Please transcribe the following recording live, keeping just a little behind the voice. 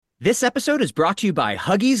This episode is brought to you by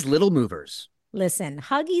Huggies Little Movers. Listen,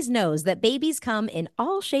 Huggies knows that babies come in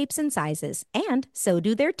all shapes and sizes, and so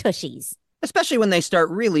do their tushies. Especially when they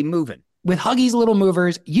start really moving. With Huggies Little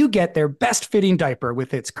Movers, you get their best fitting diaper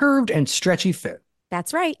with its curved and stretchy fit.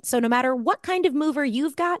 That's right. So no matter what kind of mover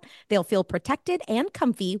you've got, they'll feel protected and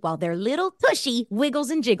comfy while their little tushy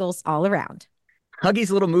wiggles and jiggles all around.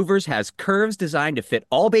 Huggies Little Movers has curves designed to fit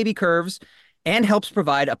all baby curves and helps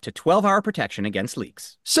provide up to 12-hour protection against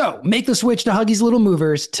leaks. So make the switch to Huggies Little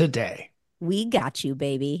Movers today. We got you,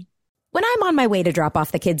 baby. When I'm on my way to drop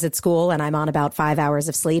off the kids at school and I'm on about 5 hours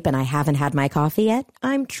of sleep and I haven't had my coffee yet,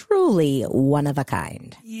 I'm truly one of a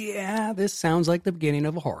kind. Yeah, this sounds like the beginning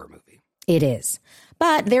of a horror movie. It is.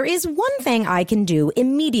 But there is one thing I can do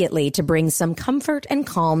immediately to bring some comfort and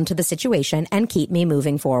calm to the situation and keep me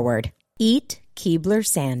moving forward. Eat Keebler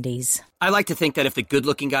Sandies. I like to think that if the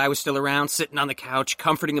good-looking guy was still around, sitting on the couch,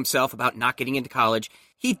 comforting himself about not getting into college,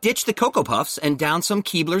 he'd ditch the Cocoa Puffs and down some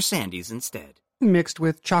Keebler Sandies instead. Mixed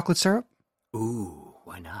with chocolate syrup? Ooh,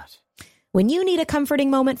 why not? When you need a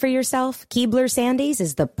comforting moment for yourself, Keebler Sandies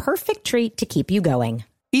is the perfect treat to keep you going.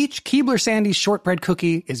 Each Keebler Sandies shortbread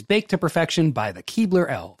cookie is baked to perfection by the Keebler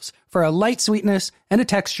elves for a light sweetness and a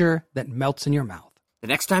texture that melts in your mouth. The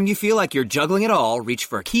next time you feel like you're juggling it all, reach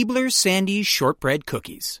for Keebler Sandies shortbread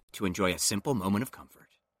cookies to enjoy a simple moment of comfort.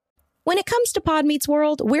 When it comes to Pod Meets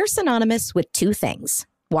World, we're synonymous with two things: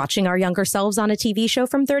 watching our younger selves on a TV show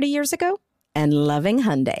from 30 years ago and loving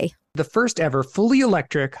Hyundai. The first ever fully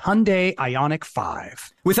electric Hyundai Ioniq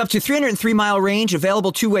 5. With up to 303-mile range,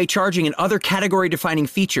 available two-way charging, and other category-defining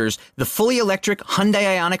features, the fully electric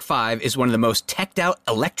Hyundai Ioniq 5 is one of the most teched-out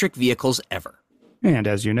electric vehicles ever. And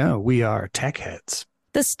as you know, we are tech heads.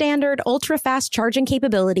 The standard ultra-fast charging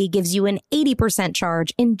capability gives you an 80%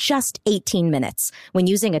 charge in just 18 minutes when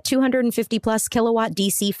using a 250-plus kilowatt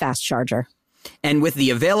DC fast charger. And with the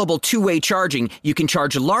available two-way charging, you can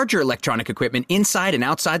charge larger electronic equipment inside and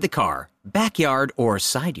outside the car, backyard or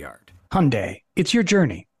side yard. Hyundai, it's your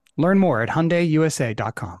journey. Learn more at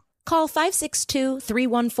HyundaiUSA.com. Call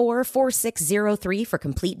 562-314-4603 for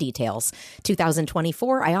complete details.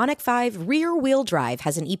 2024 Ioniq 5 rear-wheel drive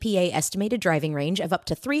has an EPA estimated driving range of up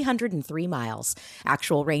to 303 miles.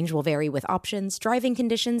 Actual range will vary with options, driving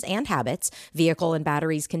conditions and habits, vehicle and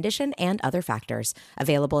batteries condition, and other factors.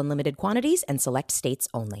 Available in limited quantities and select states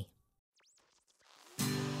only.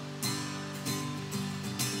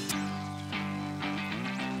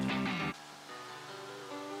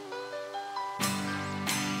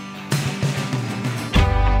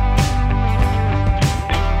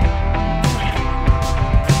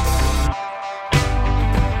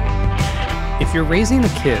 If you're raising a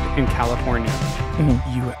kid in California,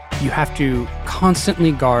 you have to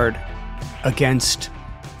constantly guard against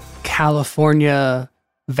California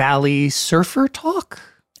Valley surfer talk.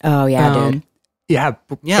 Oh, yeah, dude. Yeah.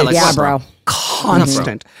 Like Yeah, what, bro.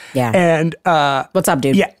 Constant. Yeah. And What's up,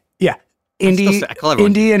 dude? yeah. still sick. I call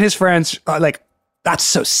everyone. Indy and his friends are like, that's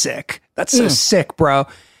so sick. That's so sick, bro.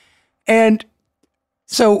 And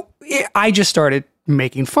so I just started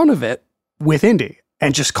making fun of it with Indy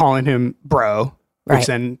and just calling him bro, which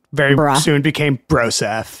then very soon became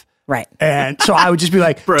Broseph. Right. And so I would just be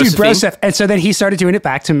like, dude, Broseph. And so then he started doing it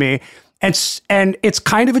back to me. And it's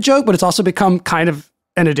kind of a joke, but it's also become kind of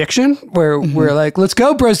an addiction where we're like, let's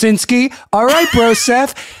go, Brozinski. All right,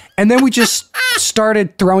 Broseph. And then we just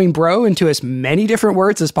started throwing bro into as many different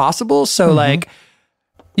words as possible. So like,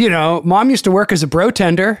 you know, mom used to work as a bro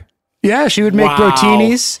tender. Yeah, she would make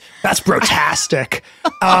brotinis. That's brotastic.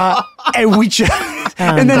 And we just,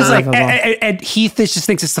 and then it's like, and Heath just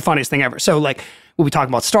thinks it's the funniest thing ever. So like, we'll be talking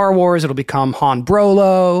about Star Wars. It'll become Han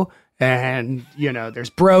Brolo. And, you know, there's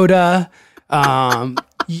Broda.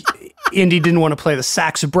 Indy didn't want to play the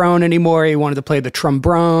saxophone anymore. He wanted to play the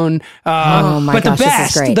trombone. But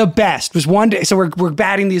the best was one day. So we're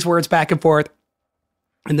batting these words back and forth.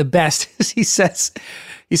 And the best is he says,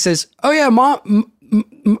 oh yeah, mom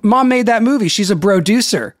made that movie. She's a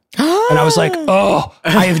producer. And I was like, oh,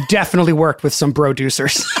 I have definitely worked with some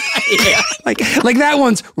producers. Yeah. like that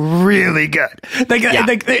one's really good.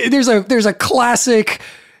 Like there's a classic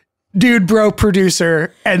dude bro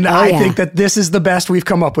producer, and I think that this is the best we've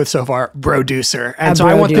come up with so far, producer. And so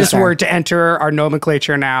I want this word to enter our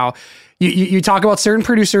nomenclature now. You talk about certain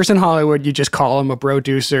producers in Hollywood, you just call him a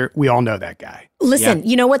producer. We all know that guy. Listen,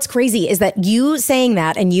 you know what's crazy is that you saying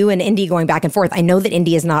that and you and Indy going back and forth. I know that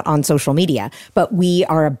Indy is not on social media, but we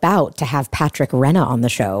are about to have Patrick Renna on the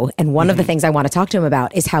show. And one of the things I want to talk to him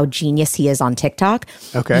about is how genius he is on TikTok.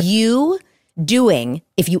 Okay.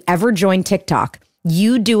 If you ever join TikTok,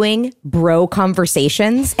 you doing bro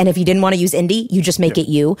conversations. And if you didn't want to use indie, you just make it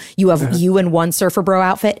you. You have you in one surfer bro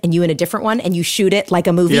outfit and you in a different one, and you shoot it like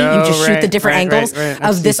a movie. You just shoot the different angles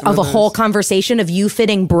of a whole conversation of you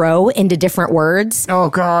fitting bro into different words. Oh,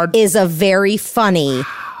 God. Is a very funny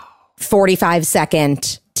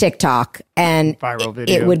 45-second TikTok, and viral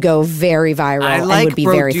video. It would go very viral and would be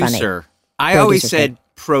very funny. I always said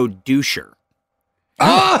producer.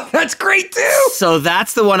 Oh, that's great too. So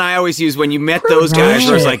that's the one I always use when you met those guys.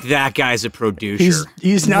 Where it's like, that guy's a producer.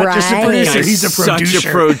 He's not just a producer, he's a producer. Such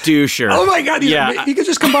a producer. Oh my God. You could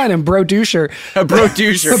just combine him, bro-doucher. A bro-doucher.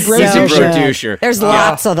 He's a bro-doucher. There's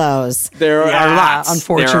lots of those. There are lots.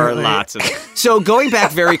 Unfortunately. There are lots of them. So going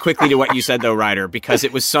back very quickly to what you said though, Ryder, because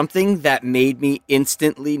it was something that made me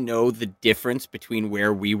instantly know the difference between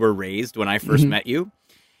where we were raised when I first met you,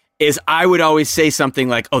 is I would always say something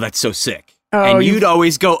like, oh, that's so sick. And you'd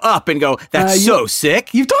always go up and go, that's so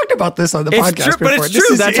sick. You've talked about this on the podcast before. But it's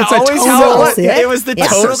true. That's always how it was. It was the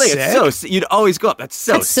total thing. It's so sick. You'd always go up. That's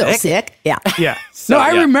so sick. Yeah. Yeah. So,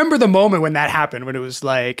 I remember the moment when that happened, when it was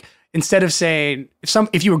like, instead of saying,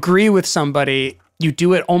 if you agree with somebody, you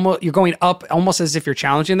do it almost, you're going up almost as if you're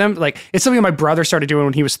challenging them. Like, it's something my brother started doing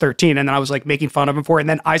when he was 13, and then I was like making fun of him for it, and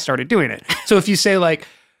then I started doing it. So if you say like,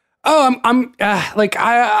 oh,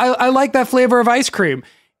 I like that flavor of ice cream.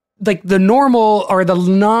 Like the normal or the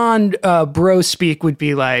non-bro speak would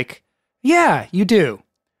be like, yeah, you do.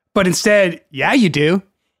 But instead, yeah, you do.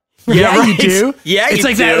 Yeah, you do. Yeah, it's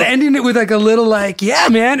like that, ending it with like a little like, yeah,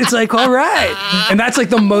 man. It's like, all right. And that's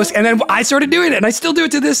like the most, and then I started doing it and I still do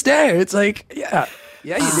it to this day. It's like, yeah,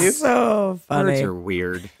 you do. So funny. Words are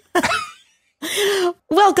weird.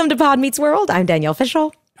 Welcome to Pod Meets World. I'm Danielle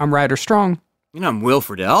Fishel. I'm Ryder Strong. I'm Will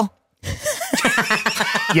Friedle.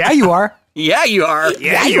 Yeah, you are. Yeah, you are.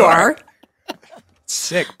 Yeah, you are.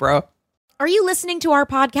 Sick, bro. Are you listening to our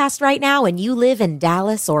podcast right now and you live in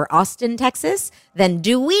Dallas or Austin, Texas? Then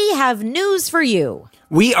do we have news for you?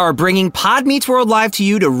 We are bringing Pod Meets World live to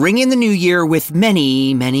you to ring in the new year with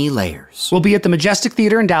many, many layers. We'll be at the Majestic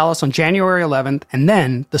Theater in Dallas on January 11th, and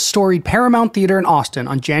then the storied Paramount Theater in Austin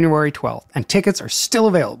on January 12th, and tickets are still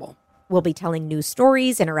available. We'll be telling news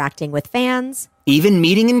stories, interacting with fans. Even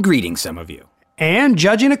meeting and greeting some of you. And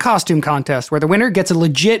judging a costume contest where the winner gets a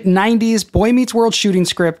legit 90s Boy Meets World shooting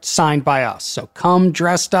script signed by us. So come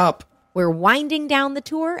dressed up. We're winding down the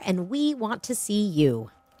tour, and we want to see you.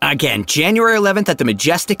 Again, January 11th at the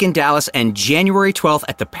Majestic in Dallas and January 12th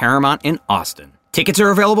at the Paramount in Austin. Tickets are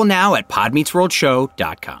available now at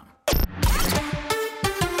podmeetsworldshow.com.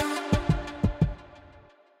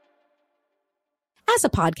 As a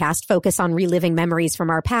podcast focused on reliving memories from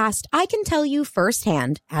our past, I can tell you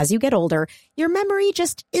firsthand, as you get older, your memory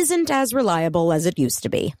just isn't as reliable as it used to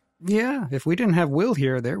be. Yeah, if we didn't have Will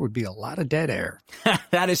here, there would be a lot of dead air.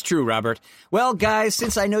 That is true, Robert. Well, guys,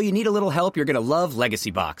 since I know you need a little help, you're going to love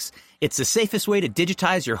Legacy Box. It's the safest way to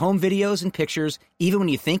digitize your home videos and pictures, even when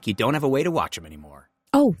you think you don't have a way to watch them anymore.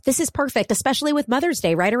 Oh, this is perfect, especially with Mother's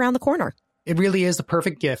Day right around the corner. It really is the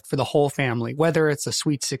perfect gift for the whole family, whether it's a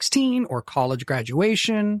sweet 16 or college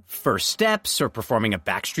graduation, first steps, or performing a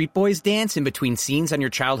Backstreet Boys dance in between scenes on your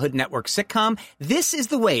childhood network sitcom. This is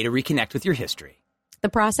the way to reconnect with your history. The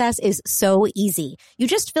process is so easy. You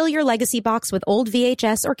just fill your Legacy Box with old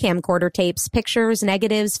VHS or camcorder tapes, pictures,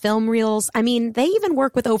 negatives, film reels. I mean, they even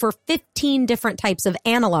work with over 15 different types of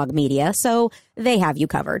analog media, so they have you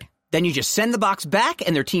covered. Then you just send the box back,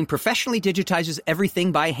 and their team professionally digitizes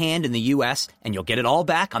everything by hand in the U.S., and you'll get it all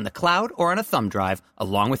back on the cloud or on a thumb drive,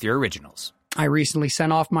 along with your originals. I recently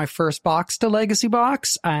sent off my first box to Legacy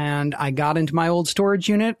Box, and I got into my old storage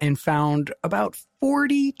unit and found about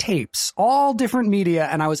 40 tapes, all different media,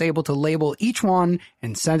 and I was able to label each one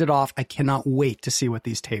and send it off. I cannot wait to see what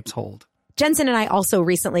these tapes hold. Jensen and I also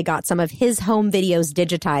recently got some of his home videos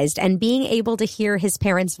digitized, and being able to hear his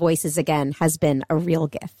parents' voices again has been a real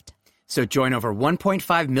gift. So join over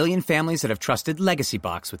 1.5 million families that have trusted Legacy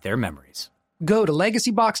Box with their memories. Go to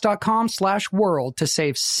legacybox.com/world to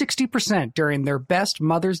save 60% during their best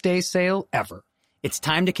Mother's Day sale ever. It's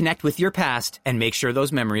time to connect with your past and make sure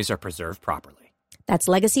those memories are preserved properly. That's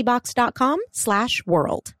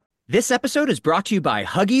legacybox.com/world. This episode is brought to you by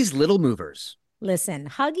Huggies Little Movers. Listen,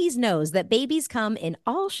 Huggies knows that babies come in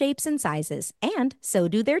all shapes and sizes, and so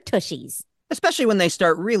do their tushies. Especially when they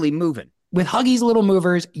start really moving. With Huggies Little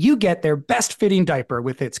Movers, you get their best fitting diaper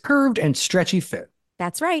with its curved and stretchy fit.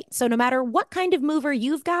 That's right. So no matter what kind of mover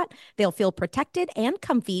you've got, they'll feel protected and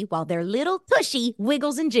comfy while their little tushy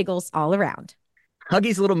wiggles and jiggles all around.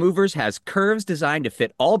 Huggies Little Movers has curves designed to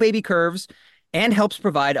fit all baby curves and helps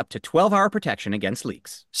provide up to 12-hour protection against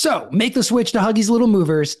leaks. So make the switch to Huggies Little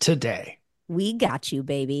Movers today. We got you,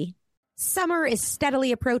 baby. Summer is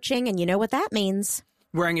steadily approaching, and you know what that means.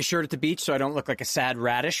 Wearing a shirt at the beach so I don't look like a sad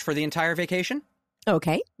radish for the entire vacation?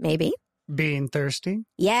 Okay, maybe. Being thirsty?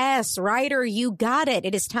 Yes, Ryder, you got it.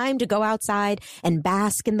 It is time to go outside and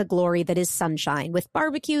bask in the glory that is sunshine with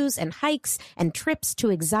barbecues and hikes and trips to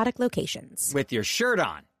exotic locations. With your shirt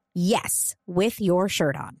on. Yes, with your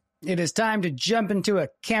shirt on. It is time to jump into a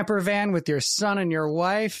camper van with your son and your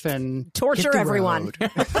wife and torture everyone.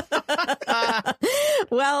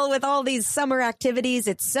 Well, with all these summer activities,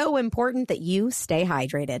 it's so important that you stay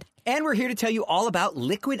hydrated. And we're here to tell you all about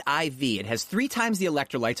Liquid IV. It has 3 times the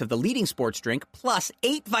electrolytes of the leading sports drink, plus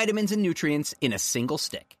 8 vitamins and nutrients in a single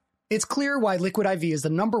stick. It's clear why Liquid IV is the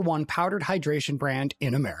 #1 powdered hydration brand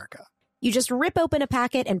in America. You just rip open a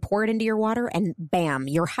packet and pour it into your water, and bam,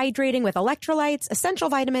 you're hydrating with electrolytes, essential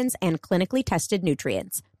vitamins, and clinically tested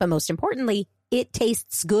nutrients. But most importantly, it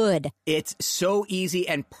tastes good. It's so easy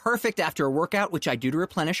and perfect after a workout, which I do to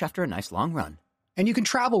replenish after a nice long run. And you can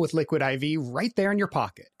travel with Liquid IV right there in your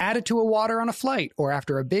pocket. Add it to a water on a flight or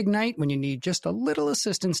after a big night when you need just a little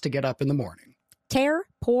assistance to get up in the morning. Tear,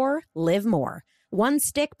 pour, live more. 1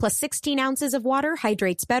 stick plus 16 ounces of water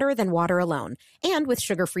hydrates better than water alone. And with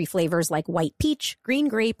sugar-free flavors like white peach, green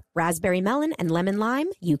grape, raspberry melon, and lemon lime,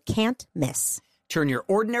 you can't miss. Turn your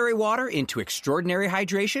ordinary water into extraordinary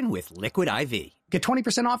hydration with Liquid IV. Get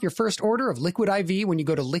 20% off your first order of Liquid IV when you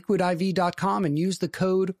go to liquidiv.com and use the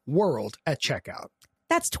code WORLD at checkout.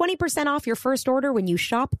 That's 20% off your first order when you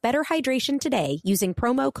shop Better Hydration today using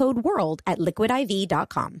promo code WORLD at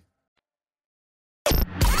liquidiv.com.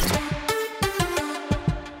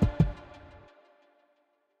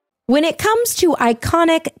 When it comes to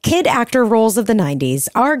iconic kid actor roles of the 90s,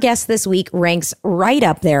 our guest this week ranks right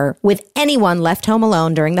up there with anyone left home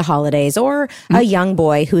alone during the holidays or a young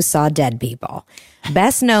boy who saw dead people.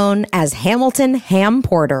 Best known as Hamilton Ham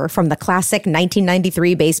Porter from the classic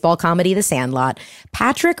 1993 baseball comedy The Sandlot,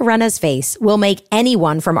 Patrick Renna's face will make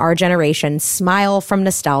anyone from our generation smile from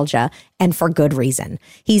nostalgia, and for good reason.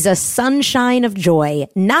 He's a sunshine of joy,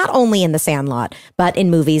 not only in The Sandlot, but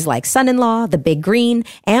in movies like Son-in-Law, The Big Green,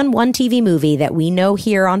 and one TV movie that we know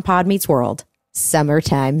here on Pod Meets World,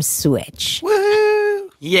 Summertime Switch.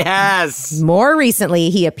 Woo! Yes! More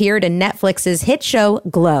recently, he appeared in Netflix's hit show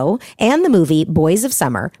Glow and the movie Boys of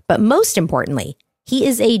Summer. But most importantly, he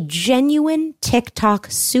is a genuine TikTok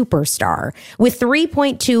superstar with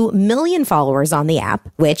 3.2 million followers on the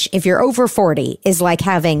app, which, if you're over 40, is like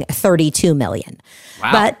having 32 million.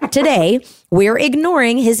 Wow. But today, we're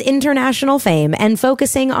ignoring his international fame and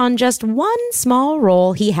focusing on just one small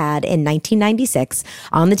role he had in 1996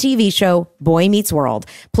 on the TV show Boy Meets World,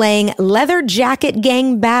 playing leather jacket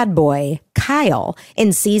gang bad boy Kyle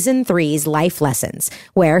in season 3's Life Lessons,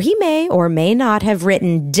 where he may or may not have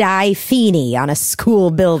written Die Feeney on a school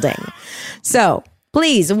building. So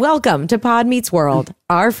please welcome to Pod Meets World,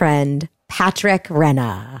 our friend Patrick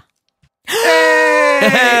Renna.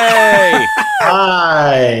 Hey!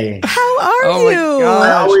 Hi. How are you?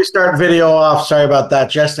 I always start video off. Sorry about that.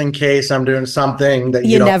 Just in case I'm doing something that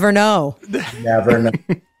you don't never know. Never know.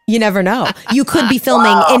 You never know. You could be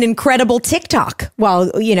filming an incredible TikTok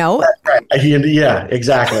while, you know. That's right. Yeah,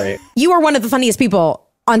 exactly. You are one of the funniest people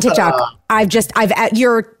on TikTok.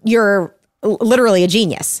 You're literally a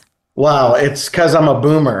genius. Wow. It's because I'm a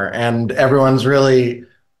boomer and everyone's really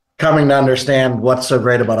coming to understand what's so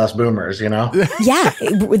great about us boomers, you know? Yeah,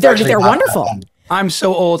 they're wonderful. I'm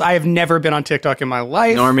so old. I have never been on TikTok in my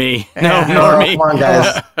life. Nor me. Nor me. Come on,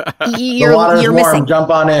 guys. You're warm. missing.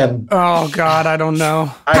 Jump on in. Oh, God, I don't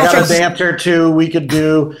know. I got a dance or two we could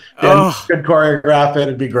do. And could choreograph it.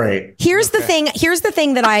 It'd be great. Here's the thing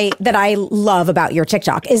that I love about your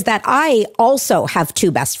TikTok is that I also have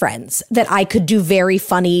 2 best friends that I could do very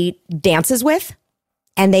funny dances with.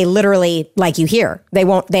 And they literally, like you hear,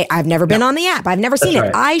 I've never been on the app. I've never seen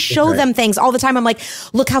it. I show them things all the time. I'm like,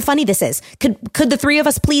 look how funny this is. Could the 3 of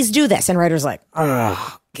us please do this? And Ryder's like,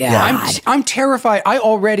 oh, God. I'm terrified. I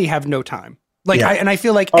already have no time. I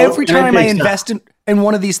feel like every time I invest in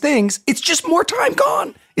one of these things, it's just more time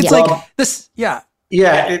gone. It's this. Yeah.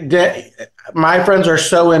 Yeah. My friends are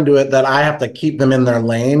so into it that I have to keep them in their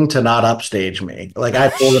lane to not upstage me. Like I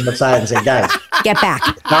pull them aside and say, guys, get back.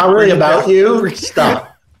 Not really about you. Stop.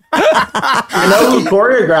 You know who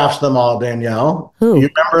choreographs them all, Danielle? Who? You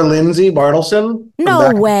remember Lindsay Bartleson?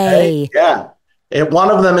 No way. Yeah.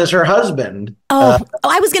 One of them is her husband. Oh,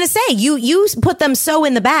 I was going to say, you put them so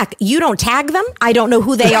in the back. You don't tag them. I don't know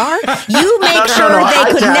who they are. You make sure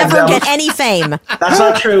they could never get any fame. That's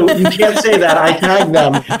not true. You can't say that. I tag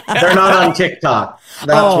them. They're not on TikTok.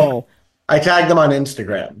 I tagged them on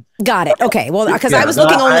Instagram. Got it. Okay. Well, because I was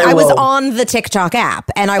looking I was on the TikTok app,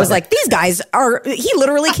 and I was like, these guys he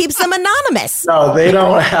literally keeps them anonymous. No, they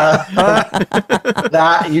don't have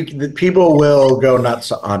that. People will go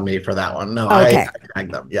nuts on me for that one. No, okay. I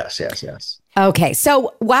tagged them. Yes. Okay.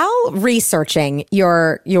 So while researching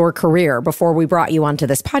your career before we brought you onto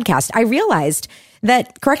this podcast, I realized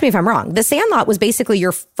that, correct me if I'm wrong, The Sandlot was basically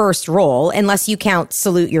your first role, unless you count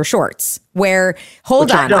Salute Your Shorts, where,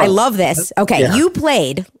 I love this. Okay, You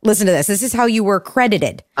played, listen to this. This is how you were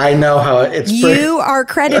credited. I know how it's. You are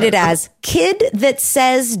credited as kid that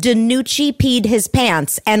says DiNucci peed his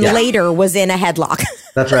pants and later was in a headlock.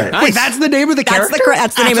 That's right. Wait, that's the name of the character?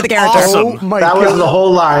 That's the name of the character. Awesome. Oh my God. God. Was the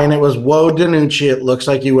whole line. It was, whoa, DiNucci, it looks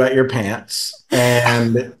like you wet your pants.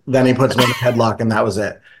 And then he puts me in a headlock, and that was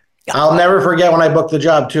it. I'll never forget when I booked the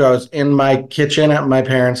job, too. I was in my kitchen at my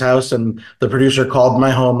parents' house, and the producer called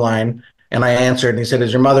my home line, and I answered, and he said,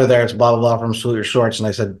 is your mother there? It's blah, blah, blah from Salute Your Shorts. And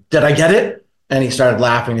I said, did I get it? And he started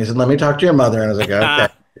laughing. He said, let me talk to your mother. And I was like, okay.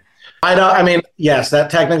 Yes, that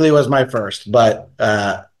technically was my first, but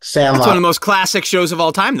Sandlot. That's one of the most classic shows of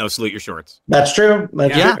all time, though, Salute Your Shorts. That's true. True.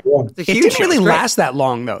 Yeah. It didn't really last that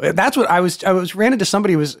long, though. That's what I ran into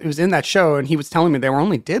somebody who was in that show, and he was telling me they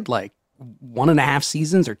only did like 1.5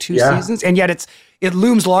 seasons or 2 seasons, and yet it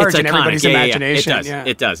looms large in everybody's imagination.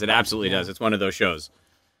 It does. It absolutely does. It's one of those shows.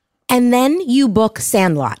 And then you book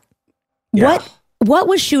Sandlot. Yeah. What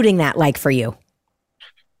was shooting that like for you?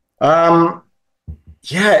 It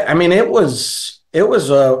was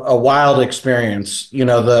a wild experience.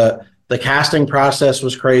 The casting process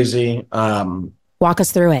was crazy. Walk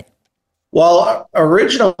us through it. Well,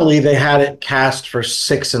 originally they had it cast for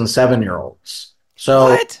 6 and 7-year-olds.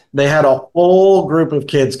 So they had a whole group of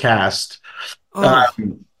kids cast.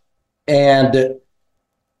 And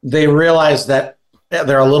they realized that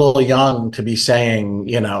they're a little young to be saying,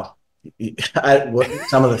 some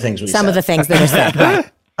of the things we said. Some of the things that are said.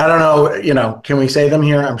 Right. I don't know, can we say them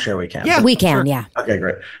here? I'm sure we can. Yeah, we can, yeah. Okay,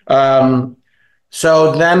 great.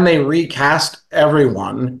 So then they recast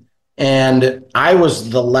everyone, and I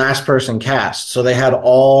was the last person cast. So they had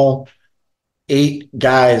all 8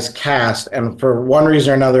 guys cast, and for one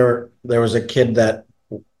reason or another, there was a kid that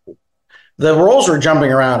the roles were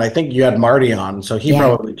jumping around. I think you had Marty on, so he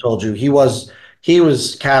probably told you he was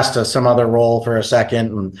cast as some other role for a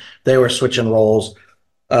second, and they were switching roles.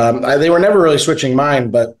 They were never really switching mine,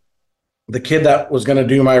 but the kid that was going to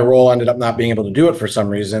do my role ended up not being able to do it for some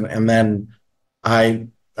reason, and then I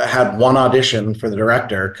had one audition for the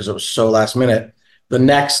director because it was so last minute. The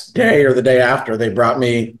next day or the day after, they brought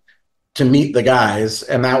me to meet the guys,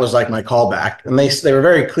 and that was like my callback. And they were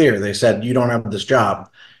very clear. They said, you don't have this job.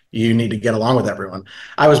 You need to get along with everyone.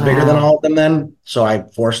 I was bigger than all of them then, so I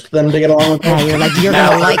forced them to get along with me. Yeah, you're like, you're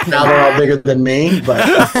going to like me. Now they're all bigger than me, but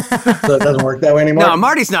so it doesn't work that way anymore. No,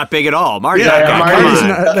 Marty's not big at all. Marty's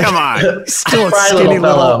come on. Still a skinny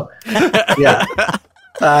little fellow. Yeah.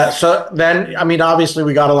 So then, obviously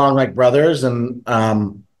we got along like brothers, and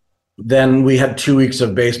then we had 2 weeks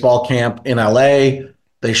of baseball camp in LA.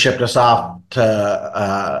 They shipped us off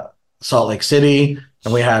to Salt Lake City,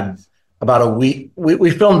 and we had about a week.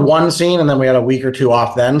 We filmed one scene, and then we had a week or 2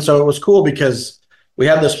 off then. So it was cool because we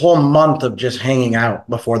had this whole month of just hanging out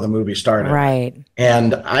before the movie started. Right.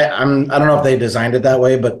 And I don't know if they designed it that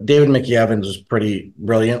way, but David Mickey Evans was pretty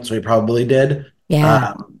brilliant, so he probably did.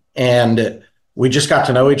 Yeah. And we just got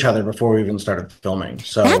to know each other before we even started filming.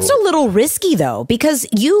 So that's a little risky, though, because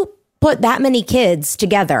you put that many kids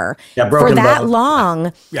together for that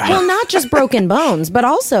long. Yeah. Well, not just broken bones, but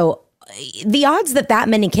also the odds that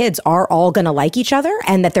many kids are all going to like each other,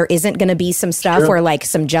 and that there isn't going to be some stuff where like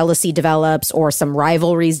some jealousy develops or some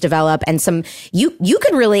rivalries develop, and it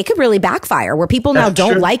could really backfire where people now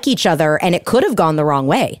don't like each other, and it could have gone the wrong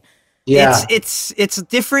way. Yeah. It's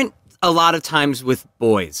different a lot of times with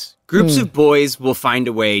boys. Groups of boys will find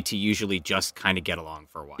a way to usually just kind of get along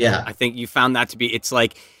for a while. Yeah. I think you found that to be, it's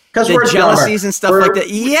like, the jealousies and stuff like that.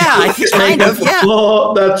 Yeah, kind of. Yeah.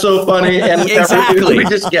 Oh, that's so funny. And exactly. We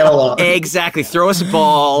just get along. Exactly. Throw us a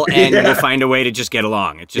ball and we'll find a way to just get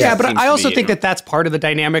along. It just but I also think that's part of the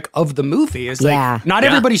dynamic of the movie is like not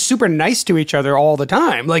everybody's super nice to each other all the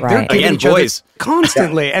time. Like they're giving each other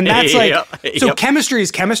constantly. And that's so chemistry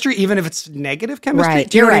is chemistry, even if it's negative chemistry. Right.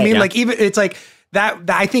 Do you know what I mean? Like even it's like that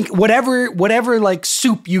I think whatever like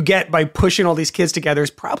soup you get by pushing all these kids together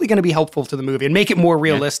is probably going to be helpful to the movie and make it more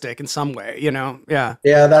realistic in some way, Yeah,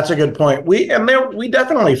 that's a good point. We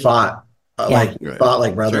definitely fought like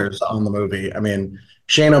brothers on the movie. I mean,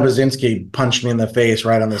 Shane Obazinski punched me in the face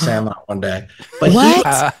right on the Sandlot one day. But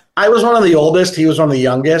What? I was one of the oldest. He was one of the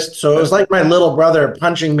youngest. So it was like my little brother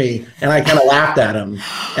punching me, and I kind of laughed at him.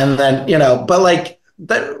 And then, but like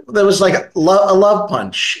that was like a love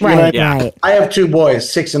punch. Right, Yeah. right. I have 2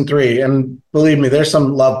 boys, 6 and 3, and believe me, there's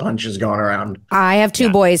some love punches going around. I have 2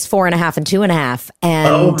 boys, 4.5 and 2.5. And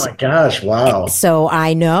Oh my gosh! Wow. so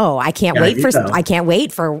I know I can't Yeah, wait you for know. I can't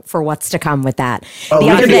wait for what's to come with that. Oh, The we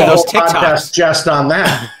other could do day, a whole Those TikToks. podcast just on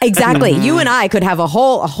that. exactly. You and I could have a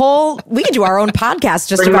whole. We could do our own podcast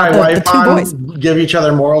just Bring my about the wife 2 boys. on, give each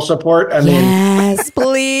other moral support. I mean, Yes,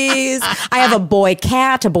 please. I have a boy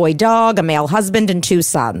cat, a boy dog, a male husband, and 2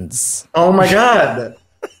 sons. oh my God.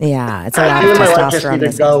 Yeah, it's a lot You of and my wife just testosterone. need to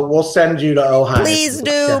this go. We'll send you to Ohio. Please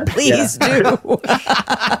do, Yeah, please yeah. do.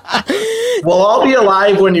 We'll all be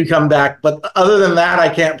alive when you come back, but other than that, I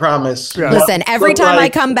can't promise. Listen, every Look time I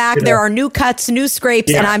like, come back, there are new cuts, new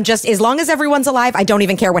scrapes, and Yeah. I'm just, as long as everyone's alive, I don't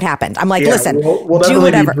even care what happened. I'm like, Yeah, listen, we'll do definitely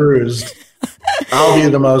whatever. be bruised. I'll be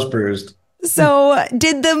the most bruised. So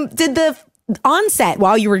did the onset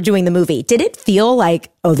while you were doing the movie, did it feel like,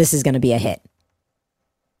 oh, this is going to be a hit?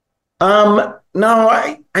 No,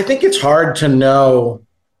 I think it's hard to know,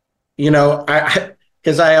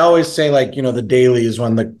 because I always say, like, the dailies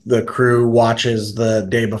when the crew watches the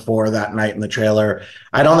day before that night in the trailer.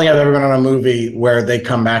 I don't think I've ever been on a movie where they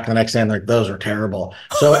come back the next day and they're like, those were terrible.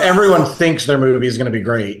 So everyone thinks their movie is going to be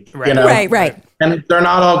great, Right. And they're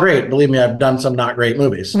not all great. Believe me, I've done some not great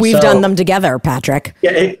movies. We've done them together, Patrick.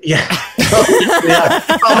 Yeah, yeah. Yeah.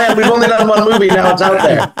 Oh man, we've only done one movie. Now it's out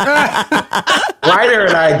there. Ryder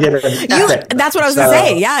and I did it. That's what I was going to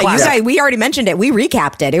say. Yeah, you guys, we already mentioned it. We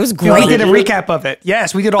recapped it. It was We great. did a recap of it.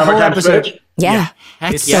 Yes, we did a whole Summertime episode. Switch? Yeah.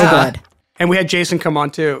 Heck It's yeah. so good. And we had Jason come on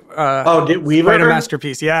too. Did we? Quite a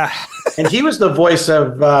masterpiece. Yeah. And he was the voice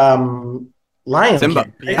of Lion Simba.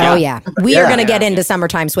 King. Oh yeah, we are Yeah. going to get into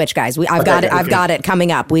Summertime Switch, guys. I've got it. I've got it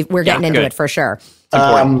coming up. We're getting into good. it for sure. It's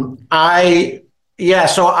important.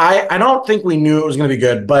 So I don't think we knew it was going to be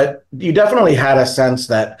good, but you definitely had a sense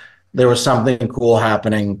that there was something cool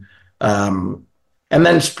happening. And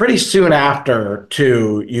then pretty soon after,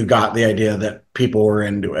 too, you got the idea that people were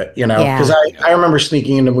into it, Yeah. because I remember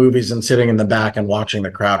sneaking into movies and sitting in the back and watching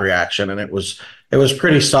the crowd reaction. And it was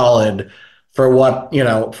pretty solid for what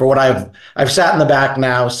I've sat in the back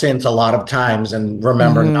now since a lot of times and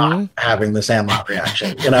remember not having the Sandlot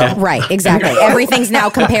reaction, Right, exactly. Everything's now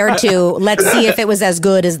compared to, let's see if it was as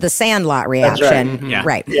good as the Sandlot reaction. Yeah.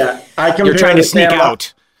 Right. Yeah. I You're compared trying to the sneak Sandlot-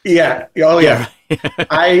 out. Yeah. Oh, yeah.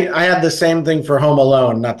 I had the same thing for Home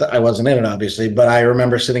Alone. Not that I wasn't in it, obviously, but I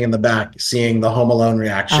remember sitting in the back seeing the Home Alone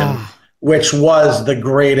reaction, which was the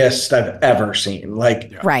greatest I've ever seen.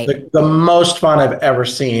 Like, Right. the most fun I've ever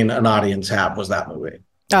seen an audience have was that movie.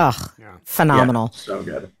 Oh, phenomenal. Yeah, so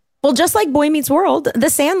good. Well, just like Boy Meets World, The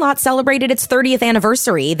Sandlot celebrated its 30th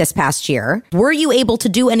anniversary this past year. Were you able to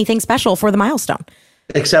do anything special for the milestone?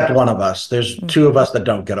 Except one of us. There's 2 of us that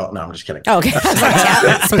don't get out. No, I'm just kidding. Okay.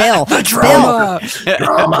 Spill. Drama.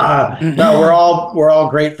 No, we're all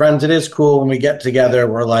great friends. It is cool when we get together.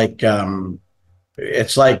 We're like,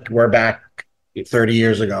 it's like we're back 30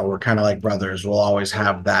 years ago. We're kind of like brothers. We'll always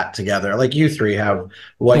have that together. Like you 3 have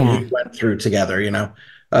what you went through together,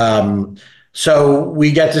 So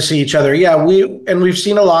we get to see each other. Yeah, we've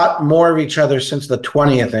seen a lot more of each other since the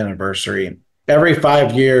 20th anniversary. Every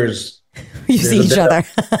 5 years, You see each other.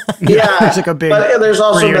 yeah, It's like a big but there's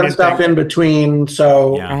also been reunion stuff thing. in between.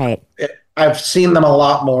 So Right. I've seen them a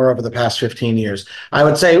lot more over the past 15 years. I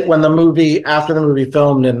would say after the movie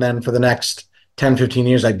filmed, and then for the next 10, 15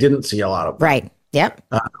 years, I didn't see a lot of them. Right. Yep.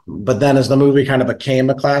 But then as the movie kind of became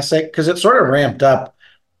a classic, because it sort of ramped up,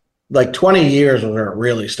 like 20 years was where it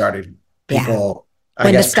really started. People, I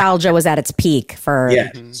When guess, nostalgia was at its peak for,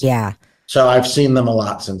 Yeah. yeah. So I've seen them a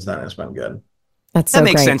lot since then. It's been good. That's so That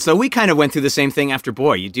makes great. sense, though. We kind of went through the same thing after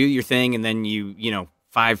Boy. You do your thing, and then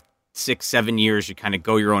 5, 6, 7 years, you kind of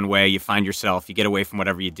go your own way. You find yourself, you get away from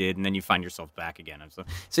whatever you did, and then you find yourself back again.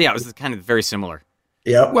 So yeah, it was kind of very similar.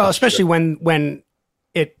 Yep. Well, especially when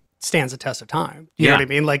it stands the test of time. You know what I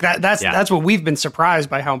mean? Like that's what we've been surprised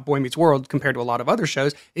by, how Boy Meets World, compared to a lot of other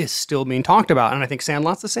shows, is still being talked about. And I think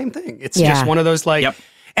Sandlot's the same thing. It's just one of those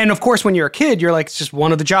and of course, when you're a kid, you're like, it's just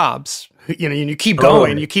one of the jobs, and you keep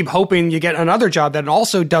going, you keep hoping you get another job that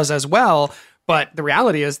also does as well. But the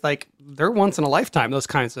reality is, like, they're once in a lifetime, those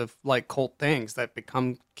kinds of like cult things that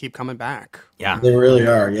keep coming back. Yeah. They really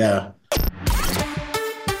are. Yeah.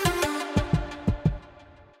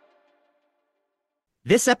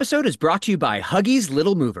 This episode is brought to you by Huggies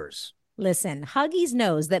Little Movers. Listen, Huggies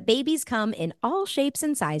knows that babies come in all shapes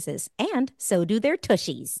and sizes, and so do their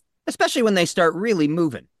tushies. Especially when they start really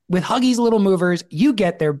moving. With Huggies Little Movers, you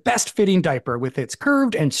get their best fitting diaper with its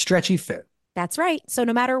curved and stretchy fit. That's right. So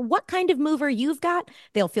no matter what kind of mover you've got,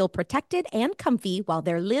 they'll feel protected and comfy while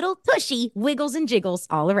their little tushy wiggles and jiggles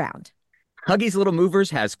all around. Huggies Little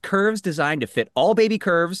Movers has curves designed to fit all baby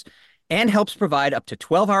curves and helps provide up to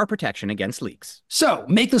 12-hour protection against leaks. So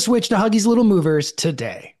make the switch to Huggies Little Movers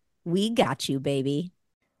today. We got you, baby.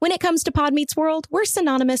 When it comes to Pod Meets World, we're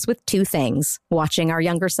synonymous with two things: watching our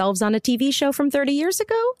younger selves on a TV show from 30 years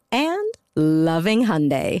ago and loving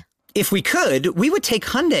Hyundai. If we could, we would take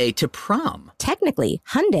Hyundai to prom. Technically,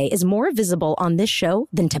 Hyundai is more visible on this show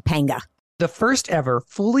than Topanga. The first ever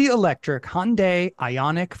fully electric Hyundai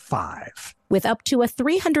Ioniq 5. With up to a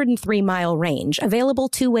 303-mile range, available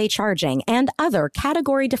two-way charging, and other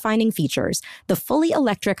category-defining features, the fully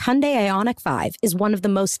electric Hyundai Ioniq 5 is one of the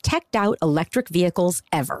most teched-out electric vehicles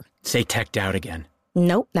ever. Say teched out again.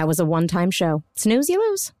 Nope, that was a one-time show. Snooze, you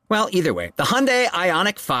lose. Well, either way, the Hyundai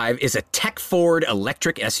Ioniq 5 is a tech-forward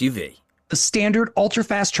electric SUV. The standard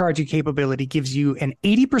ultra-fast charging capability gives you an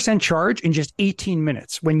 80% charge in just 18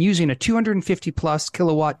 minutes when using a 250-plus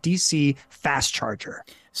kilowatt DC fast charger.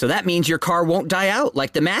 So that means your car won't die out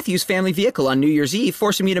like the Matthews family vehicle on New Year's Eve,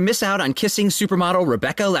 forcing me to miss out on kissing supermodel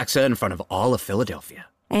Rebecca Alexa in front of all of Philadelphia.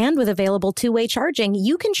 And with available two-way charging,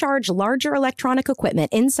 you can charge larger electronic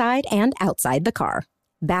equipment inside and outside the car.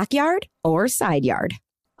 Backyard or side yard.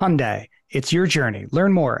 Hyundai, it's your journey.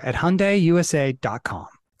 Learn more at HyundaiUSA.com.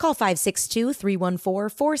 Call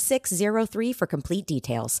 562-314-4603 for complete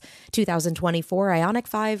details. 2024 Ioniq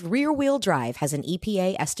 5 rear-wheel drive has an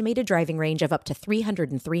EPA estimated driving range of up to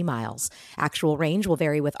 303 miles. Actual range will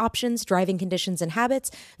vary with options, driving conditions and habits,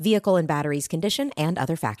 vehicle and battery's condition, and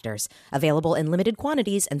other factors. Available in limited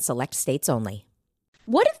quantities and select states only.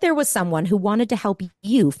 What if there was someone who wanted to help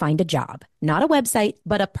you find a job? Not a website,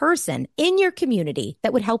 but a person in your community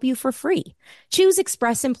that would help you for free. Choose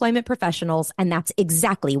Express Employment Professionals, and that's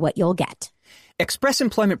exactly what you'll get. Express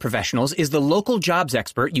Employment Professionals is the local jobs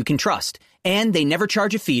expert you can trust, and they never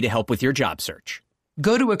charge a fee to help with your job search.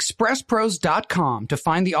 Go to expresspros.com to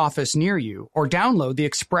find the office near you or download the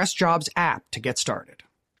Express Jobs app to get started.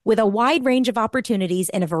 With a wide range of opportunities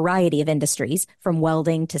in a variety of industries, from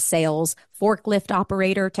welding to sales, forklift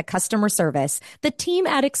operator to customer service, the team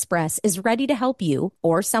at Express is ready to help you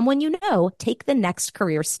or someone you know take the next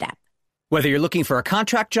career step. Whether you're looking for a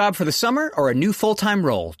contract job for the summer or a new full-time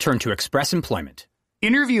role, turn to Express Employment.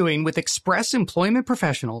 Interviewing with Express Employment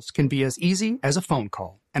Professionals can be as easy as a phone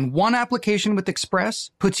call, and one application with Express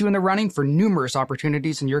puts you in the running for numerous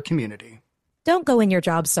opportunities in your community. Don't go in your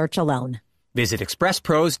job search alone. Visit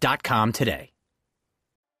expresspros.com today.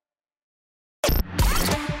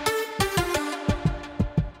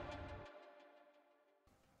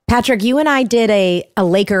 Patrick, you and I did a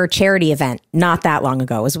Laker charity event not that long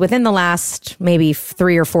ago. It was within the last maybe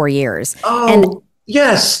 3 or 4 years. Oh, and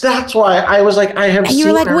yes. That's why I was like, I have seen her. And you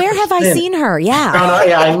were like, where have I seen her? Yeah. No,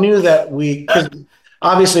 yeah, I knew that because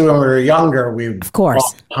obviously when we were younger, we of course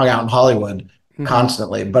hung out in Hollywood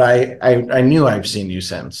constantly, but I knew I've seen you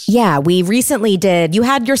since. Yeah, we recently did. You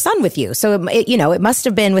had your son with you, so it must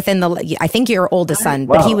have been within the. I think your oldest son,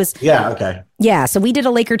 but he was. Yeah. Okay. Yeah, so we did a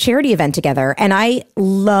Laker charity event together, and I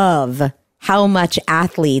love how much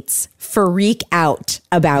athletes freak out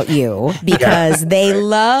about you because they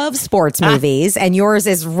love sports movies, and yours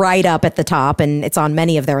is right up at the top, and it's on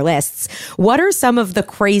many of their lists. What are some of the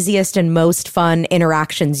craziest and most fun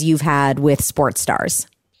interactions you've had with sports stars?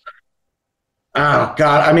 Oh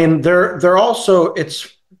God. I mean, they're also, it's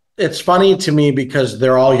funny to me because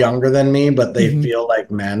they're all younger than me, but they feel like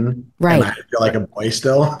men. Right. And I feel like a boy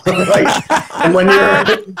still. And when you're,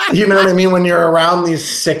 you know what I mean? When you're around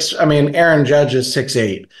these Aaron Judge is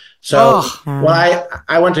 6'8". So when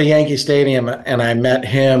I went to Yankee Stadium and I met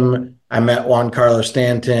him, I met Juan Carlos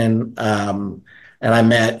Stanton, and I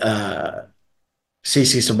met,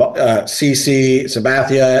 CC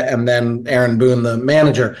Sabathia, and then Aaron Boone, the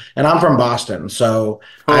manager. And I'm from Boston, so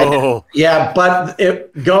but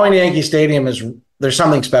going to Yankee Stadium there's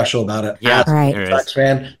something special about it. Yeah, right. Sox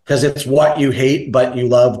fan, because it's what you hate but you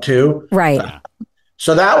love too. Right.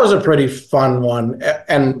 So that was a pretty fun one.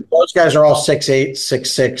 And those guys are all 6'8",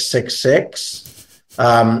 6'6", 6'6".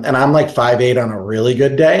 And I'm like 5'8" on a really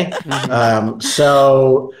good day.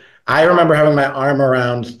 So I remember having my arm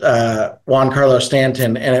around Juan Carlos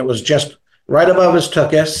Stanton, and it was just right above his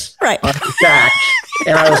tuchus on his back.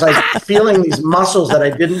 And I was like feeling these muscles that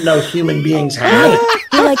I didn't know human beings had.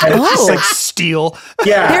 You're like, It's like steel.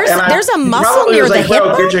 Yeah. There's a muscle near the hip.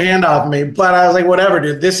 Bro, get your hand off me. But I was like, whatever,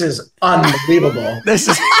 dude, this is unbelievable. This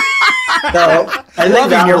is So I think loving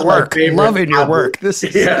that your was my work. favorite Loving your hobby. work. This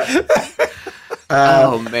is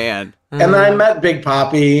Oh man! And then I met Big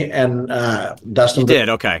Papi and Dustin. You did,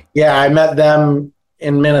 okay? Yeah, I met them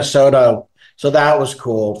in Minnesota, so that was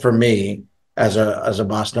cool for me as a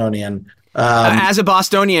Bostonian. As a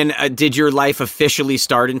Bostonian, did your life officially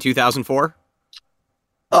start in 2004?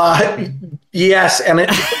 Yes, and it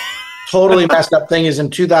totally messed up thing is in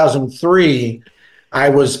 2003, I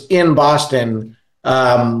was in Boston.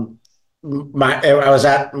 I was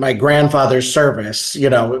at my grandfather's service.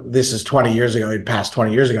 This is 20 years ago. He'd passed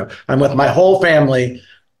 20 years ago. I'm with my whole family,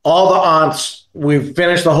 all the aunts. We've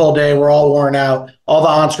finished the whole day. We're all worn out. All the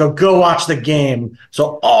aunts go watch the game.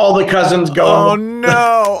 So all the cousins go. Oh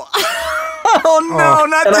no! Oh no!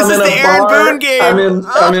 Not and this is the Aaron Boone game.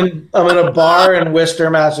 I'm in a bar in Worcester,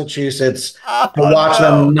 Massachusetts, to watch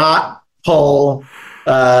them not pull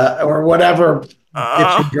or whatever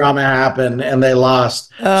drama happened, and they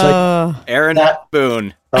lost. So Aaron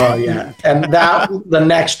Boone. Oh yeah, and the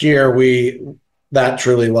next year that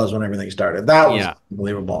truly was when everything started. That was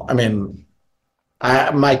unbelievable. I mean,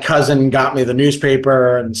 my cousin got me the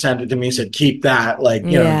newspaper and sent it to me. Said keep that.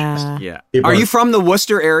 Are you from the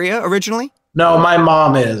Worcester area originally? No, my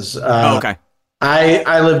mom is. Okay.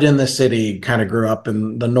 I lived in the city, kind of grew up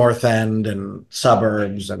in the North End and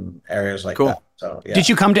suburbs and areas like that. So, yeah. Did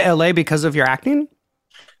you come to LA because of your acting?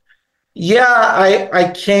 Yeah,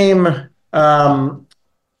 I came, I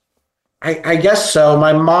guess so.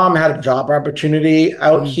 My mom had a job opportunity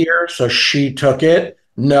out here, so she took it,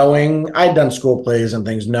 knowing I'd done school plays and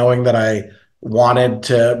things, knowing that I wanted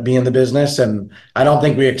to be in the business. And I don't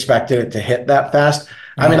think we expected it to hit that fast.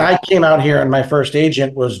 I mean, I came out here and my first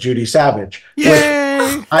agent was Judy Savage.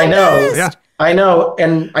 Yay! I know. Yeah. I know.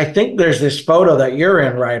 And I think there's this photo that you're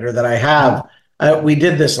in, Ryder, that I have. We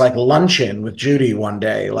did this like luncheon with Judy one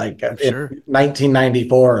day, like in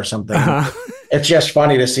 1994 or something. It's just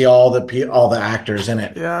funny to see all the actors in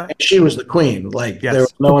it. Yeah. And she was the queen. There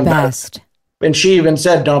was no one best. And she even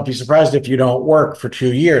said, "Don't be surprised if you don't work for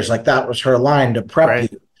 2 years." Like that was her line to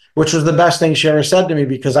prep you, which was the best thing she ever said to me,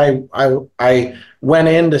 because I went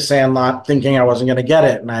into Sandlot thinking I wasn't going to get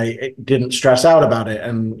it, and I didn't stress out about it,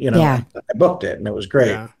 and I booked it, and it was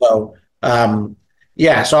great. Yeah. So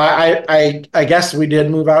so I guess we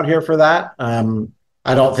did move out here for that.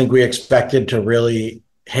 I don't think we expected to really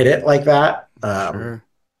hit it like that. And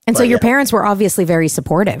so your parents were obviously very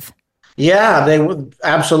supportive. Yeah, they would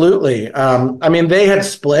absolutely. I mean, they had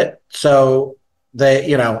split, so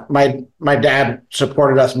they, my dad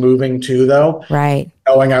supported us moving too, though. Right.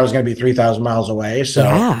 Knowing I was going to be 3,000 miles away.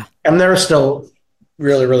 So, and they're still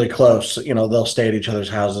really, really close. They'll stay at each other's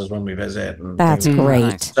houses when we visit. And that's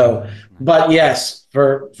great. So, but yes,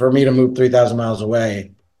 for me to move 3,000 miles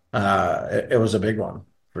away, it was a big one.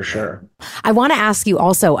 For sure. I want to ask you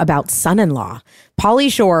also about Son-in-Law. Pauly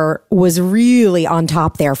Shore was really on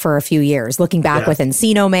top there for a few years. Looking back with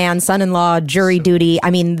Encino Man, Son-in-Law, Jury Duty. I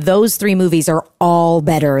mean, those three movies are all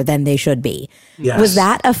better than they should be. Yes. Was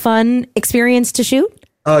that a fun experience to shoot?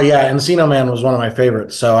 Oh yeah, Encino Man was one of my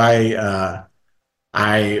favorites. So I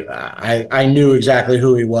knew exactly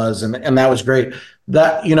who he was, and that was great.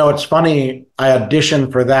 That, it's funny, I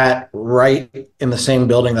auditioned for that right in the same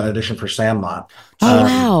building that I auditioned for Sandlot. Oh,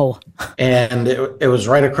 wow. And it was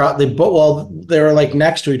right across, they were like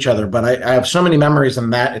next to each other, but I have so many memories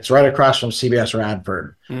in that. It's right across from CBS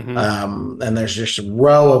Radford. Mm-hmm. And there's just a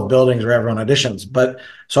row of buildings where everyone auditions. But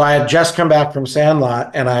so I had just come back from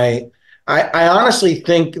Sandlot, and I honestly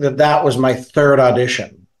think that was my third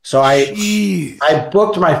audition. So I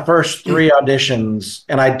booked my first 3 auditions,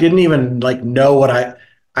 and I didn't even know what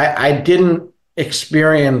I didn't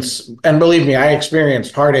experience. And believe me, I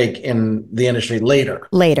experienced heartache in the industry later.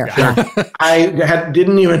 Yeah. I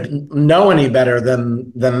didn't even know any better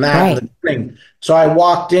than that. Right. At the beginning. So I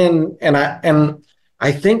walked in, and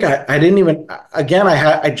I think I didn't even, again,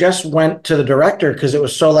 I just went to the director because it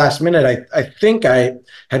was so last minute. I think I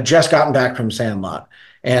had just gotten back from Sandlot.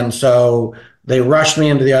 And so they rushed me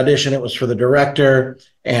into the audition. It was for the director,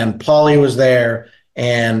 and Pauly was there,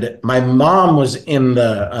 and my mom was in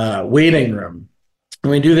the waiting room.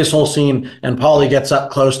 And we do this whole scene, and Pauly gets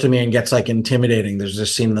up close to me and gets intimidating. There's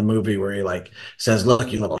this scene in the movie where he says,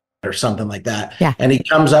 "Look, you little," or something like that. Yeah. And he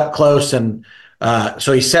comes up close, and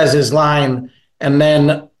so he says his line, and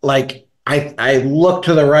then I look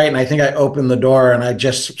to the right, and I think I opened the door, and I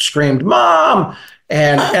just screamed, "Mom!"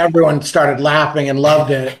 And everyone started laughing and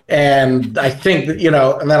loved it. And I think that,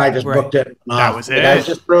 and then I just booked it. That was it. I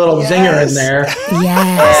just threw a little zinger in there.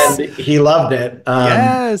 Yes. And he loved it.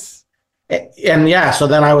 Yes. And so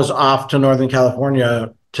then I was off to Northern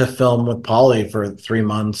California to film with Pauly for 3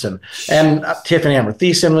 months. And Tiffany Amber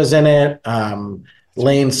Thiessen was in it.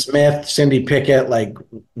 Lane Smith, Cindy Pickett, like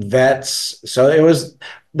vets. So that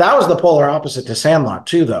was the polar opposite to Sandlot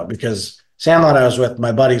too, though, because Sandlot I was with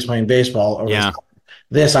my buddies playing baseball. Or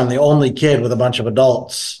this, I'm the only kid with a bunch of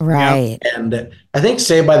adults. Right. And I think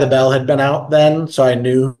Saved by the Bell had been out then, so I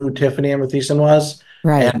knew who Tiffany Amber Thiessen was.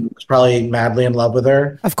 Right. And was probably madly in love with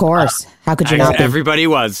her. Of course. How could you not be? Everybody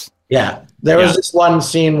was. Yeah. There was this one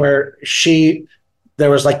scene where there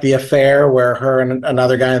was like the affair where her and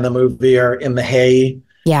another guy in the movie are in the hay.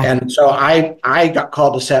 Yeah. And so I got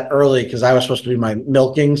called to set early because I was supposed to do my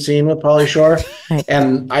milking scene with Pauly Shore. Right.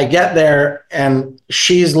 And I get there and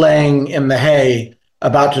she's laying in the hay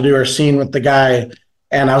about to do her scene with the guy.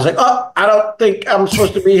 And I was like, oh, I don't think I'm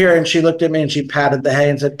supposed to be here. And she looked at me and she patted the hay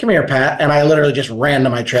and said, come here, Pat. And I literally just ran to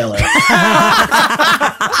my trailer.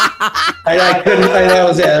 I couldn't, that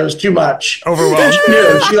was it. It was too much. Overwhelmed.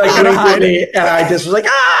 She like winked at me and I just was like,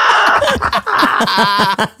 ah!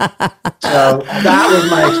 So that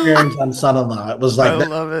was my experience on Son-in-Law. It was like,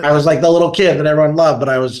 I was like the little kid that everyone loved, but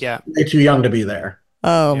I was way too young to be there.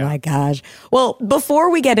 Oh my gosh. Well, before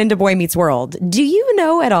we get into Boy Meets World, do you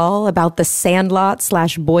know at all about the Sandlot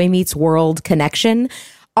 / Boy Meets World connection?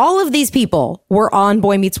 All of these people were on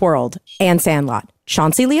Boy Meets World and Sandlot.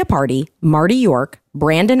 Chauncey Leopardi, Marty York,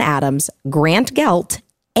 Brandon Adams, Grant Gelt,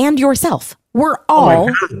 and yourself. We're all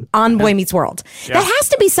on Boy Meets World. Yeah. That has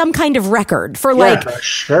to be some kind of record for for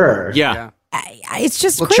sure. Yeah. It's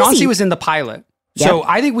just crazy. Chauncey was in the pilot. So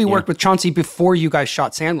I think we worked with Chauncey before you guys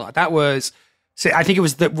shot Sandlot. That was... I think it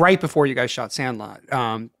was right before you guys shot Sandlot.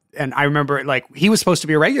 And I remember like he was supposed to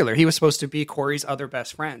be a regular. He was supposed to be Corey's other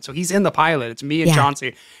best friend. So he's in the pilot. It's me and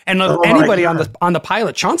Chauncey. And anybody on the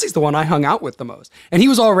pilot, Chauncey's the one I hung out with the most. And he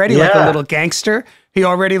was already like a little gangster. He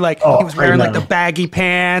already he was wearing like the baggy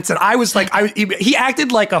pants. And I was like, he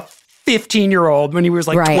acted like a 15-year-old when he was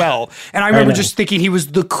like 12. And I remember just thinking he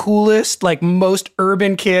was the coolest, like most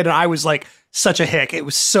urban kid. And I was like, such a hick. It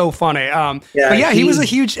was so funny. He was a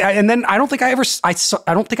huge, and then I don't think I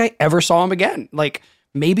ever saw him again. Like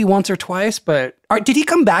maybe once or twice, but did he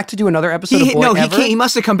come back to do another episode of Boy No, ever? He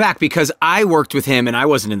must have come back because I worked with him and I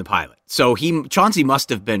wasn't in the pilot. So Chauncey must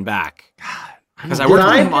have been back. Because I worked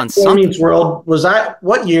with him on something. Meets World,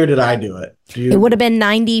 what year did I do it? It would have been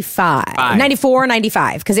 95, 94,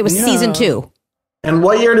 95, because it was season 2. And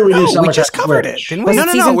what year did we do Summertime We just covered it, didn't we? No,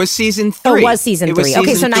 it was season 3. Oh, it was season 3.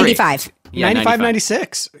 Okay, so 95. Yeah, 95,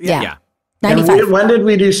 96. Yeah. 95. And when did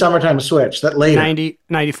we do Summertime Switch? That later?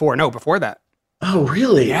 94. No, before that. Oh,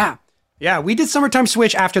 really? Yeah. Yeah, we did Summertime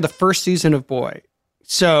Switch after the first season of Boy.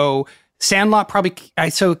 So Sandlot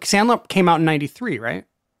Sandlot came out in 93, right?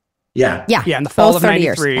 Yeah. Yeah. Yeah, in the fall of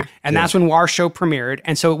 93. Yeah. And that's when our show premiered.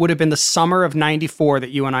 And so it would have been the summer of 94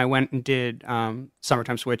 that you and I went and did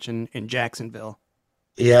Summertime Switch in Jacksonville.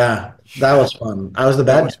 Yeah, that was fun. I was the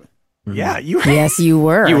bad guy. Yeah, yes, you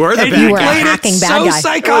were. You were the bad guy. You were a played hacking it bad so guy.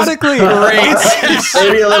 psychotically.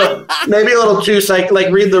 maybe a little too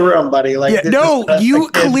like read the room, buddy. Like you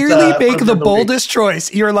clearly make the boldest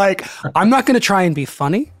choice. You're like, I'm not going to try and be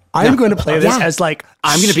funny. I'm going to play this as like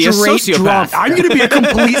I'm going to be a sociopath. Drunk. I'm going to be a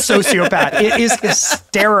complete sociopath. It is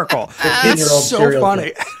hysterical. It's so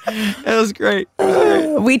funny. That was great.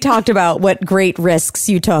 We talked about what great risks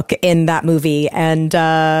you took in that movie, and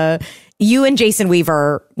you and Jason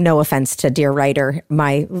Weaver, no offense to dear writer,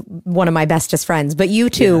 one of my bestest friends, but you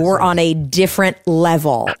two were on a different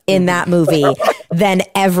level in that movie than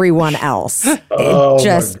everyone else.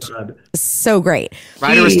 Just so great.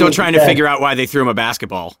 Ryder was still trying to figure out why they threw him a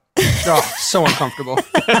basketball. Oh, so uncomfortable.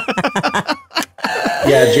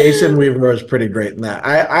 Yeah, Jason Weaver was pretty great in that.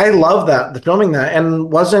 I love that, the filming that.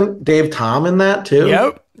 And wasn't Dave Tom in that too?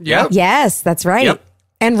 Yep. Yes, that's right. Yep.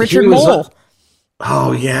 And Richard Mole.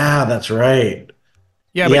 Oh, yeah, that's right.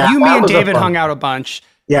 Yeah, but you, me, and David hung out a bunch.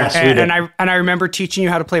 Yes, we did. And I remember teaching you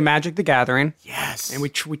how to play Magic the Gathering. Yes. And we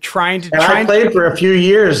trying to... I played for a few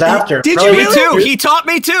years after. Did you? Me too. He taught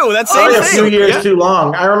me too. That's a few years too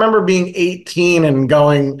long. I remember being 18 and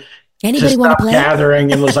going... Anybody want to play?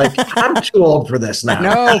 Gathering and was like, I'm too old for this now.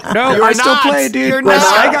 No, I still play, dude. You're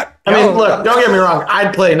not. I mean, look, don't get me wrong.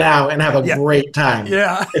 I'd play now and have a great time.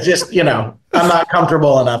 Yeah. It's just, I'm not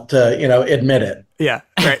comfortable enough to, admit it. Yeah,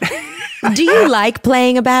 right. Do you like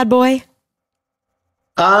playing a bad boy?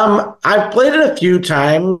 I've played it a few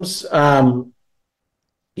times. Yeah,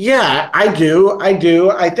 I do.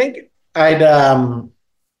 I think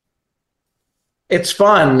it's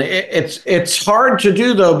fun. It's hard to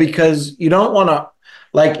do though, because you don't want to,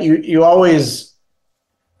 like, you always,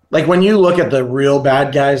 like, when you look at the real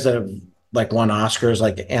bad guys that have like won Oscars,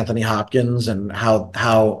 like Anthony Hopkins, and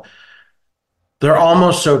how they're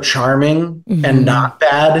almost so charming and not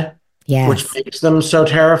bad, which makes them so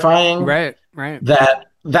terrifying. Right. Right.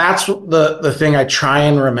 That's the thing I try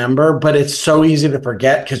and remember, but it's so easy to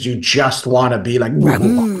forget because you just want to be like,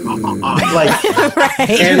 like,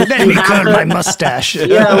 and then me curl my mustache.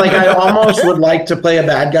 Yeah, like I almost would like to play a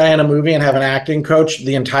bad guy in a movie and have an acting coach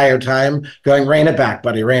the entire time going, rein it back,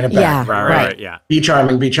 buddy, rein it back. Yeah, Right. Yeah. Be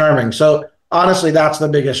charming, be charming. So honestly, that's the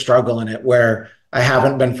biggest struggle in it, where I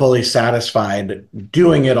haven't been fully satisfied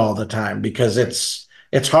doing it all the time because it's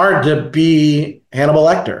hard to be Hannibal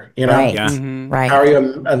Lecter, you know? Right. Yeah. Right. How are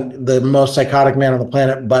you the most psychotic man on the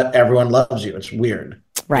planet, but everyone loves you? It's weird.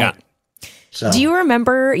 Right. Yeah. So Do you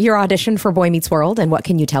remember your audition for Boy Meets World, and what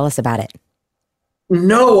can you tell us about it?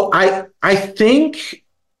 No, I think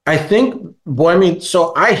Boy Meets.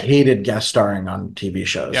 So I hated guest starring on TV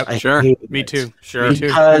shows. Yep, I sure. hated Me it. too. Sure.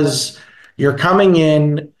 Because you're coming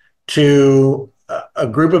in to a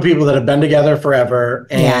group of people that have been together forever,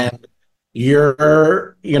 and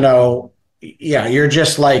you're, you're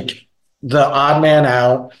just like the odd man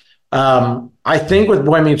out. I think with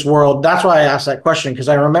Boy Meets World, that's why I asked that question, because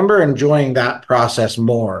I remember enjoying that process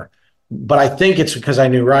more. But I think it's because I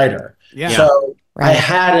knew Ryder. Yeah. So Right. I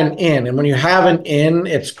had an in, and when you have an in,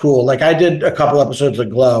 it's cool. Like I did a couple episodes of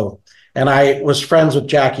Glow, and I was friends with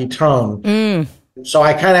Jackie Tone. So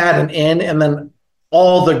I kind of had an in, and then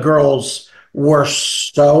all the girls were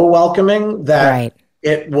so welcoming that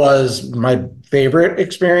it was my favorite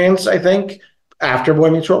experience, I think, after Boy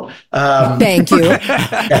Meets World. Thank you.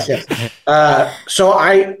 Yes. So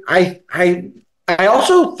I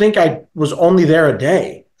also think I was only there a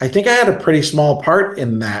day. I think I had a pretty small part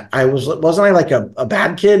in that. Wasn't I like a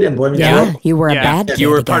bad kid in Boy Meets Yeah, World? you were a bad kid. You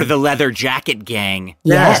were again. part of the leather jacket gang.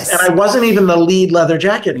 Yes. And I wasn't even the lead leather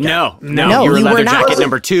jacket guy. No, you were you were leather not. jacket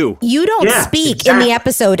number 2. You don't Yeah, speak in exactly. the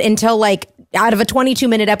episode until like out of a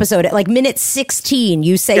 22-minute episode, at like minute 16,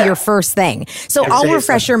 you say your first thing. So I'll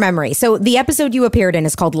refresh your memory. So the episode you appeared in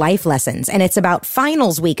is called Life Lessons, and it's about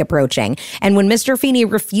finals week approaching. And when Mr. Feeney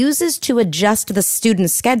refuses to adjust the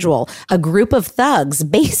student's schedule, a group of thugs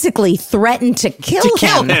basically threaten to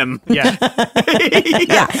kill him. Yeah.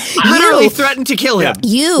 Yeah. Literally threatened to kill him.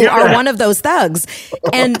 You are one of those thugs.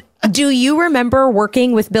 And do you remember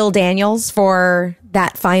working with Bill Daniels for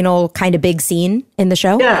that final kind of big scene in the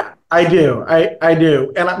show? Yeah, I do. I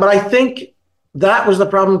do. But I think that was the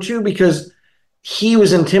problem too, because he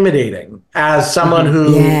was intimidating as someone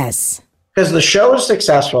who, Yes. because the show is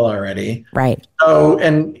successful already. Right. So,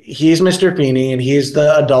 and he's Mr. Feeney and he's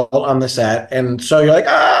the adult on the set. And so you're like,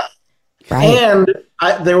 Right. And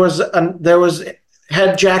there was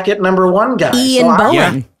head jacket number 1 guy. Ian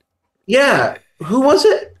Bowen. Yeah. Who was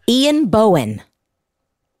it? Ian Bowen.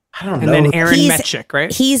 I don't And know. then Aaron He's- Metchick,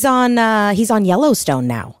 right? He's on Yellowstone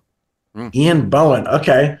now. Ian Bowen.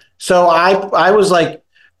 Okay. So I was like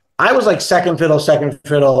second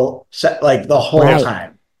fiddle, like the whole Right.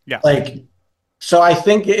 time. Yeah. Like, so I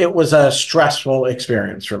think it was a stressful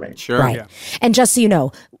experience for me. Sure. Right. Yeah. And just so you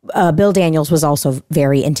know, Bill Daniels was also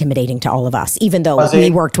very intimidating to all of us, even though Was we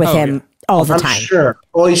he? worked with him all the I'm time. sure.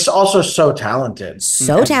 Well, he's also so talented.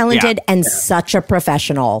 So talented and such a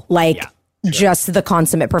professional, like just the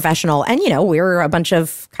consummate professional. And, we were a bunch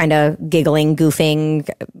of kind of giggling, goofing,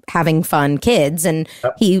 having fun kids. And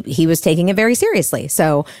he was taking it very seriously.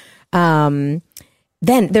 So,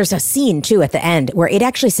 then there's a scene too at the end where it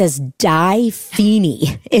actually says "Die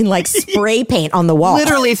Feeney" in like spray paint on the wall.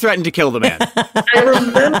 Literally threatened to kill the man. I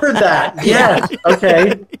remember that. Yes.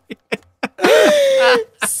 Okay.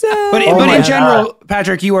 But my in general,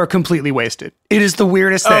 Patrick, you are completely wasted. It is the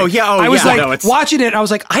weirdest thing. Oh, yeah. Oh, I was yeah. like No, it's- watching it. And I was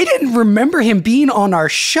like, I didn't remember him being on our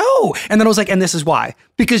show. And then I was like, and this is why,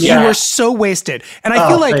 because you were so wasted. And I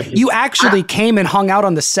feel like thank you. you actually came and hung out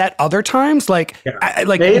on the set other times. Like,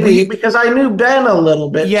 Maybe because I knew Ben a little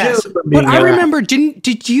bit yes. too. from But being I around. remember, do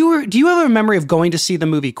you have a memory of going to see the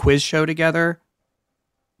movie Quiz Show together?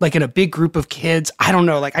 Like in a big group of kids? I don't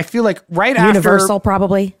know. Like, I feel like right after Universal,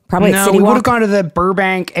 probably at no, City we would Walk. have gone to the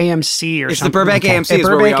Burbank AMC or It's something. the Burbank AMC is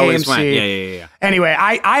where we always went. Yeah. Anyway,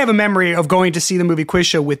 I have a memory of going to see the movie Quiz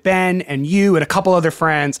Show with Ben and you and a couple other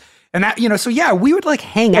friends. And that, so yeah, we would like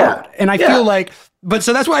hang out. And I feel like, but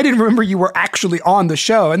so that's why I didn't remember you were actually on the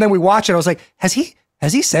show. And then we watched it. I was like, has he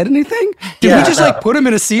said anything? Did we just like put him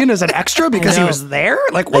in a scene as an extra because he was there?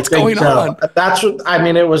 Like, what's going on? That's what I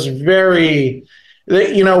mean. It was very,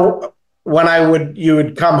 when you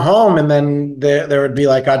would come home and then there would be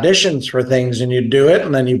like auditions for things and you'd do it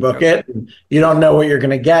and then you book it and you don't know what you're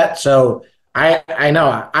going to get. So I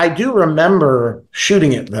know I do remember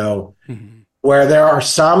shooting it though, where there are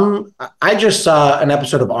some, I just saw an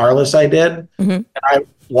episode of Arliss I did and I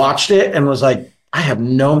watched it and was like, I have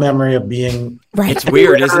no memory of being Right. It's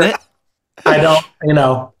weird, isn't it? I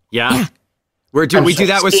don't, Yeah. We do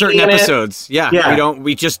that with certain episodes. Yeah.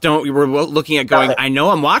 We just don't, we're looking at going, I know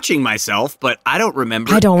I'm watching myself, but I don't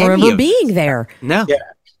remember. I don't remember being there. No. Yeah.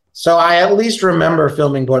 So I at least remember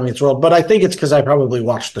filming Boy Meets World, but I think it's because I probably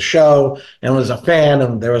watched the show and was a fan,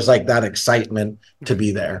 and there was like that excitement to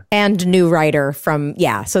be there. And new writer from,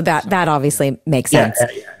 so that obviously makes sense.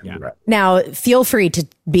 Yeah. Right. Now, feel free to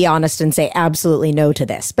be honest and say absolutely no to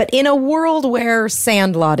this, but in a world where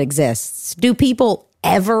Sandlot exists, do people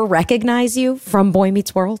ever recognize you from Boy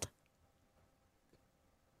Meets World?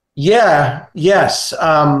 Yes.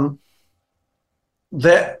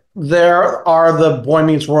 There are the Boy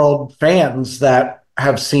Meets World fans that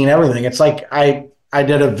have seen everything. It's like I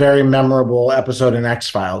did a very memorable episode in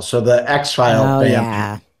X-Files. So the X-Files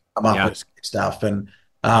band come up with stuff. And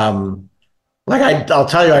I'll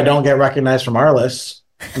tell you, I don't get recognized from our lists.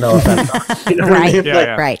 No offense. You know right. I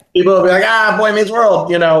mean? Right. People will be like, Boy Meets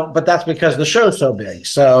World, but that's because the show's so big.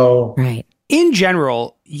 So right. In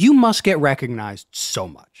general, you must get recognized so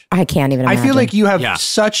much. I can't even imagine. I feel like you have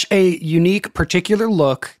such a unique, particular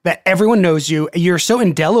look that everyone knows you. You're so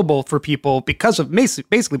indelible for people because of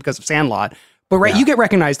basically because of Sandlot. But you get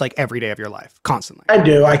recognized like every day of your life, constantly. I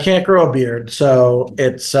do. I can't grow a beard, so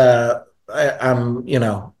it's I'm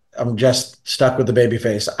just stuck with the baby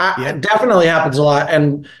face. It definitely happens a lot,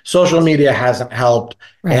 and social media hasn't helped.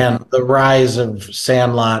 Right. And the rise of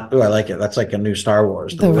Sandlot. Ooh, I like it. That's like a new Star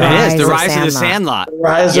Wars. The rise of the Sandlot. The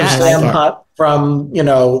rise of Sandlot from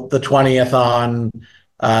the 20th on.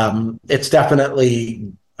 It's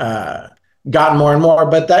definitely gotten more and more,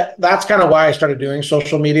 but that's kind of why I started doing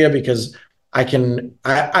social media, because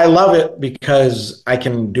I love it because I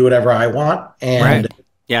can do whatever I want, and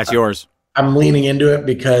it's yours. I'm leaning into it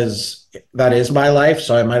because that is my life,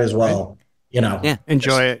 so I might as well, enjoy it. Yeah,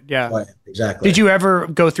 enjoy it. Exactly. Did you ever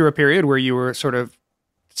go through a period where you were sort of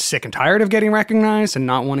sick and tired of getting recognized and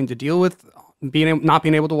not wanting to deal with not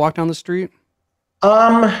being able to walk down the street?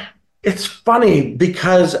 It's funny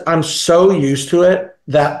because I'm so used to it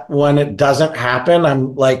that when it doesn't happen,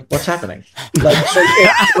 I'm like, what's happening? So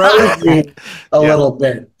it throws me a little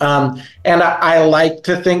bit. And I like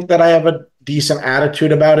to think that I have a decent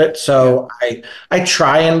attitude about it. So I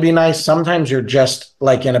try and be nice. Sometimes you're just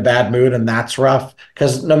like in a bad mood, and that's rough,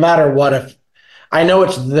 because no matter what, if I know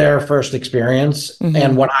it's their first experience,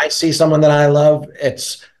 and when I see someone that I love,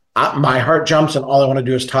 it's my heart jumps and all I want to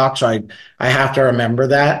do is talk. So I have to remember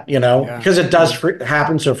that, because it does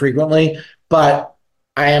happen so frequently, but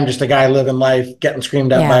I am just a guy living life, getting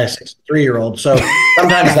screamed at by a 63-year-old. So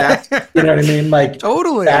sometimes that, you know what I mean? Like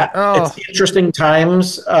totally. It's interesting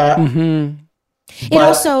times. It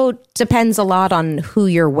also depends a lot on who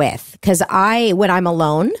you're with. Because when I'm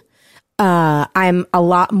alone, I'm a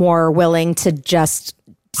lot more willing to just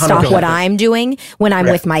stop 100%. What I'm doing. When I'm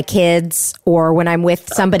with my kids or when I'm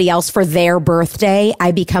with somebody else for their birthday,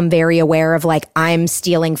 I become very aware of like, I'm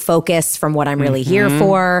stealing focus from what I'm really here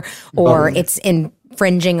for, or it's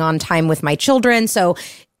infringing on time with my children. So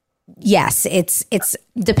yes, it's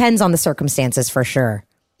depends on the circumstances for sure.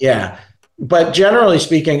 Yeah. But generally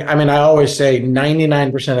speaking, I mean, I always say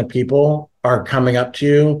 99% of people are coming up to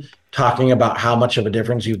you talking about how much of a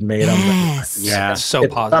difference you've made on them. Yeah, so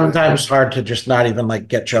it's positive. Sometimes hard to just not even like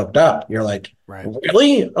get choked up. You're like,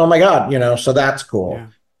 really? Oh my God, so that's cool.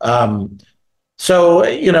 Yeah. So,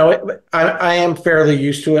 I am fairly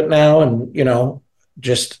used to it now, and,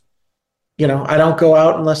 just, I don't go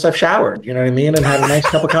out unless I've showered, you know what I mean? And had a nice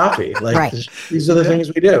cup of coffee. Like these are the things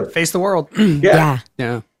we do. Face the world. Yeah.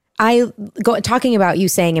 Talking about you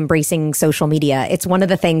saying embracing social media. It's one of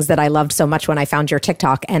the things that I loved so much when I found your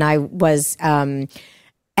TikTok, and I was, and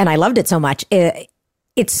I loved it so much.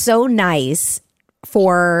 It's so nice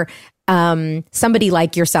for somebody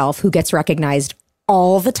like yourself who gets recognized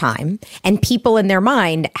all the time, and people in their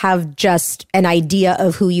mind have just an idea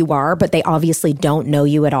of who you are, but they obviously don't know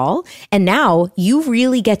you at all. And now you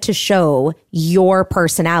really get to show your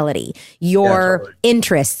personality, your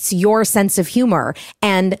interests, your sense of humor,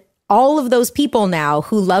 and all of those people now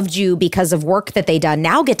who loved you because of work that they done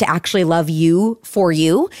now get to actually love you for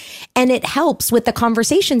you. And it helps with the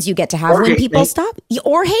conversations you get to have when people stop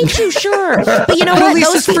or hate you, sure. But you know what? At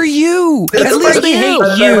least it's for you. At least they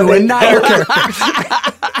hate you and not your character.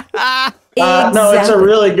 Exactly. No, it's a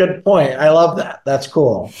really good point. I love that. That's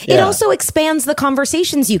cool. It also expands the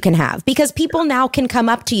conversations you can have, because people now can come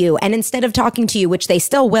up to you, and instead of talking to you, which they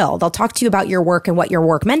still will, they'll talk to you about your work and what your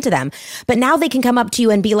work meant to them. But now they can come up to you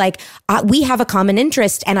and be like, we have a common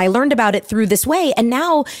interest, and I learned about it through this way. And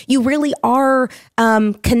now you really are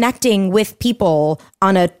connecting with people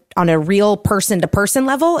on a a real person to person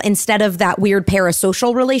level instead of that weird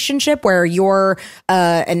parasocial relationship where you're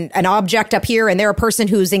an object up here and they're a person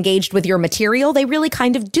who's engaged with your material. They really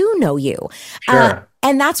kind of do know you. Sure.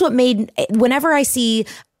 And that's what made, whenever I see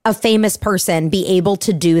a famous person be able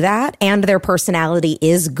to do that and their personality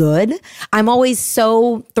is good, I'm always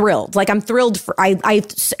so thrilled. Like I'm thrilled for,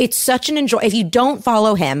 it's such an enjoy. If you don't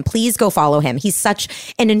follow him, please go follow him. He's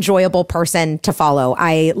such an enjoyable person to follow.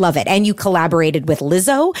 I love it. And you collaborated with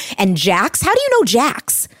Lizzo and Jax. How do you know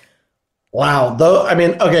Jax? Wow. Though, I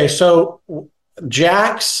mean, okay. So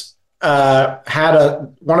Jax, had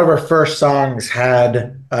one of her first songs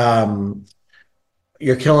had,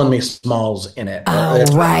 "You're Killing Me, Smalls" in it. Oh,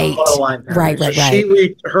 right. Right.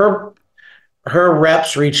 Her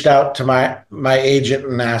reps reached out to my agent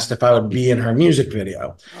and asked if I would be in her music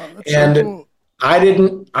video. And so cool. I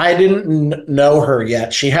didn't know her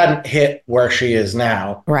yet. She hadn't hit where she is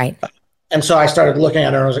now. Right. And so I started looking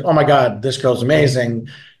at her and I was like, oh my God, this girl's amazing.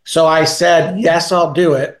 So I said, yes, I'll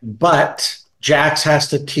do it. But Jax has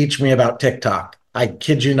to teach me about TikTok. I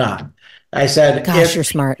kid you not. I said, gosh, you're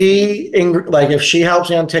smart. If she helps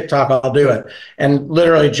me on TikTok, I'll do it. And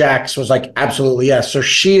literally Jax was like, absolutely yes. So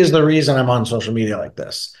she is the reason I'm on social media like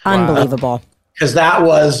this. Unbelievable. Because that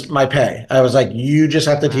was my pay. I was like, you just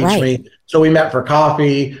have to teach me. So we met for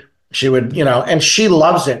coffee. She would, and she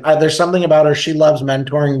loves it. There's something about her. She loves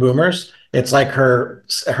mentoring boomers. It's like her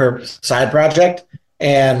side project.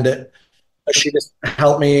 And she just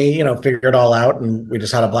helped me, figure it all out, and we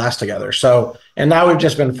just had a blast together. So, and now we've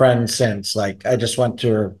just been friends since. Like, I just went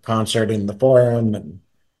to her concert in the Forum, and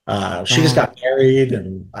she just got married,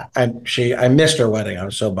 and I missed her wedding. I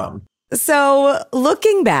was so bummed. So,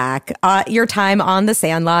 looking back at your time on The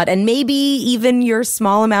Sandlot, and maybe even your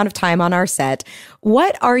small amount of time on our set,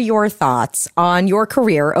 what are your thoughts on your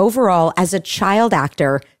career overall as a child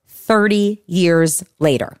actor 30 years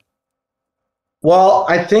later? Well,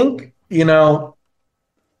 I think the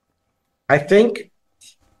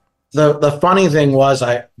funny thing was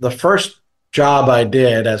the first job I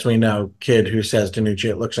did, as we know, kid who says Danucci,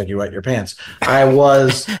 it looks like you wet your pants. I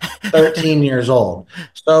was 13 years old.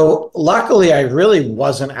 So luckily I really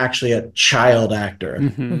wasn't actually a child actor.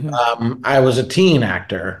 Mm-hmm. I was a teen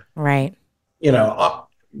actor. Right.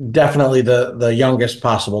 Definitely the youngest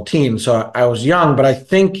possible teen. So I was young, but I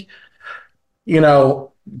think,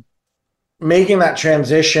 making that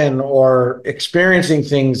transition or experiencing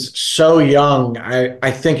things so young, I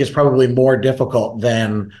think is probably more difficult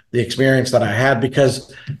than the experience that I had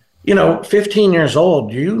because, 15 years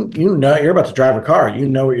old, you know, you're about to drive a car, you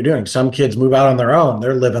know what you're doing. Some kids move out on their own,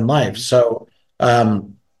 they're living life. So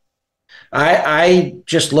I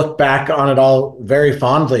just look back on it all very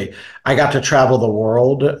fondly. I got to travel the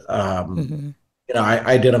world.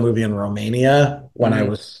 I did a movie in Romania when I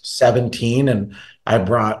was 17, and I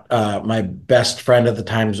brought my best friend at the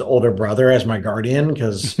time's older brother as my guardian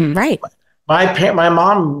because right. My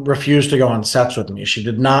mom refused to go on sets with me. She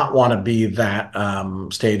did not want to be that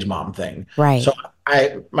stage mom thing. Right. So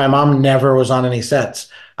my mom never was on any sets.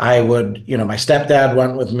 I would, my stepdad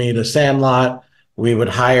went with me to Sandlot. We would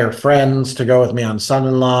hire friends to go with me on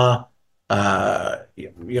Son-in-Law.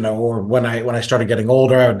 Or when I started getting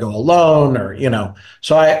older, I would go alone,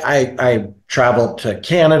 So I traveled to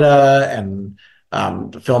Canada and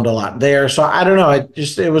filmed a lot there. So I don't know.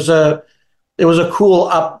 It was a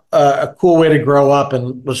cool way to grow up,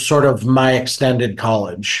 and was sort of my extended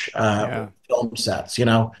college film sets.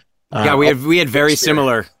 Yeah, we had very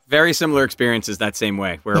similar experiences that same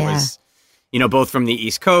way, where it was. Both from the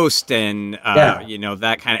East Coast and,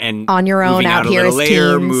 that kind of, and on your own out here as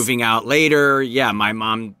later, teens. moving out later. Yeah. My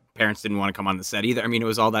parents didn't want to come on the set either. I mean, it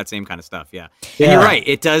was all that same kind of stuff. Yeah. And you're right.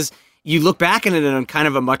 It does, you look back at it in kind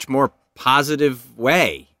of a much more positive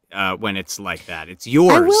way when it's like that. It's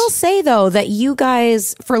yours. I will say though, that you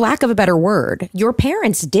guys, for lack of a better word, your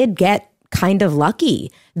parents did get kind of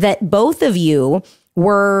lucky that both of you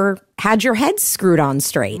had your heads screwed on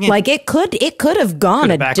straight. Yeah. Like it could have gone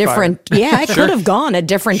a different could have gone a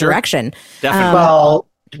different direction. Definitely. Well,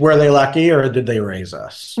 were they lucky or did they raise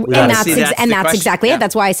us? That's exactly it.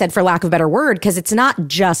 That's why I said for lack of a better word, because it's not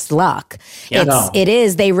just luck. Yeah. It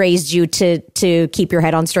is they raised you to keep your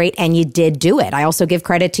head on straight, and you did do it. I also give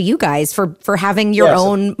credit to you guys for having your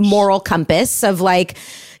own moral compass of like,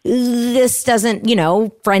 this doesn't,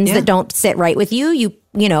 friends that don't sit right with you,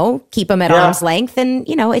 keep them at arm's length. And,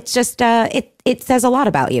 it's just, it says a lot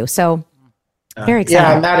about you. So very exciting.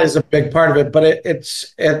 Yeah. And that is a big part of it, but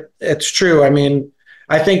it's true. I mean,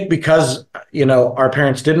 I think because, our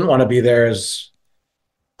parents didn't want to be there as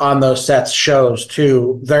on those sets shows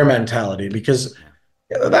to their mentality, because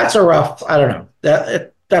that's a rough, I don't know,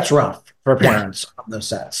 that's rough. for parents on the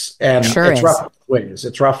sets. And Sure it's is. rough ways.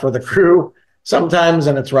 It's rough for the crew sometimes,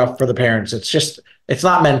 and it's rough for the parents. It's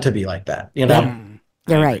not meant to be like that, you know? Yeah.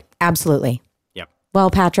 You're right. Absolutely. Yep. Well,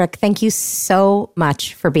 Patrick, thank you so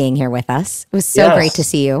much for being here with us. It was so great to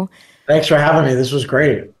see you. Thanks for having me. This was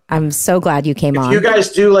great. I'm so glad you came on. If you guys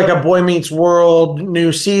do like a Boy Meets World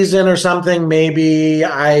new season or something, maybe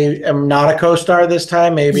I am not a co-star this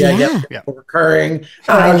time. Maybe I get recurring.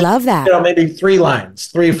 I love that. Maybe 3 lines,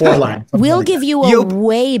 4 lines. We'll give you a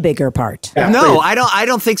way bigger part. Yeah, No, please. I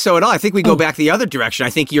don't think so at all. I think we go back the other direction. I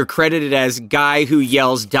think you're credited as guy who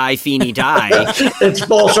yells "Die Feeny Die." It's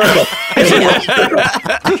full circle.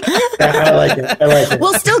 I like it.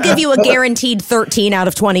 We'll still give you a guaranteed 13 out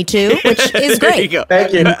of 22, which is There you great. go.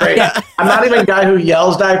 Thank you. Great. I'm not even guy who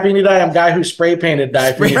yells "Die Feeny Die." I'm guy who spray painted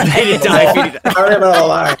 "Die Feeny Die." Spray-painted Die Feeny Die. I don't even know the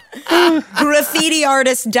line. Graffiti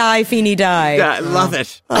artist Die Feeny Die. I love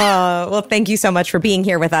it. Well, thank you so much for being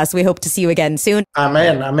here with us. We hope to see you again soon. I'm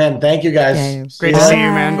in. Thank you guys. Great to see you,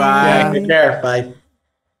 man. Yeah, take care. Bye.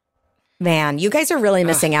 Man, you guys are really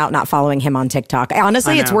missing out not following him on TikTok.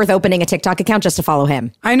 Honestly, it's worth opening a TikTok account just to follow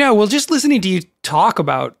him. I know. Well, just listening to you talk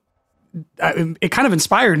about it kind of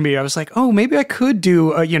inspired me. I was like, oh, maybe I could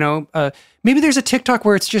do, maybe there's a TikTok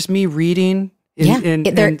where it's just me reading.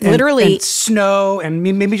 Literally and snow and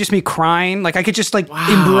maybe just me crying. Like I could just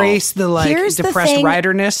embrace the Here's the depressed thing,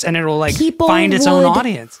 writerness, and it'll people find its own would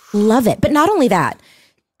audience. Love it. But not only that,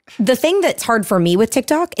 the thing that's hard for me with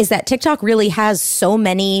TikTok is that TikTok really has so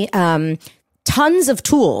many tons of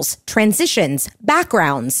tools, transitions,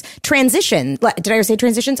 backgrounds, transition. Did I say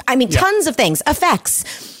transitions? I mean, tons of things, effects,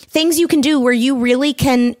 things you can do where you really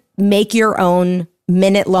can make your own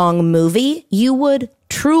minute-long movie. You would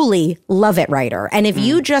truly love it, writer. And if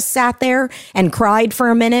you just sat there and cried for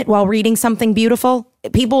a minute while reading something beautiful,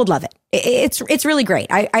 people would love it. It's really great.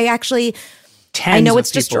 I actually... Tens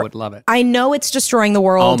of people would love it. I know it's destroying the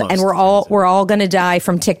world, Almost and we're all going to die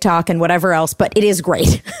from TikTok and whatever else, but it is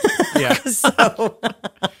great. Yeah.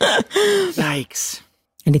 Yikes.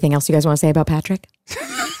 Anything else you guys want to say about Patrick?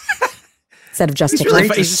 Instead of just TikTok.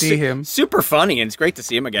 Great to see him. Super funny, and it's great to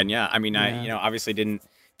see him again. Yeah, I mean, I obviously didn't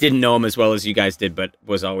know him as well as you guys did, but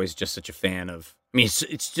was always just such a fan of. I mean,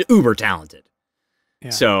 it's uber talented.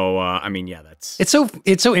 Yeah. So I mean, that's it's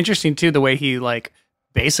so interesting too the way he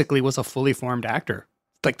basically was a fully formed actor.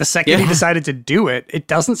 Like the second he decided to do it, it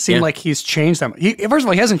doesn't seem like he's changed that much. First of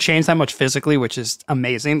all, he hasn't changed that much physically, which is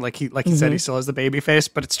amazing. Like he said, he still has the baby face,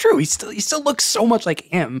 but it's true. He still looks so much like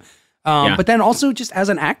him. But then also just as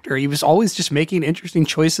an actor, he was always just making interesting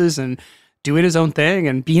choices and doing his own thing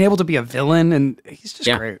and being able to be a villain. And he's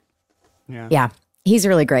just great. Yeah, he's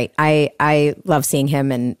really great. I love seeing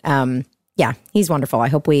him, and he's wonderful. I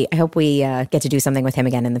hope we get to do something with him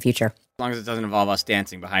again in the future. As long as it doesn't involve us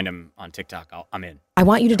dancing behind him on TikTok, I'm in. I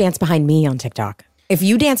want you to dance behind me on TikTok. If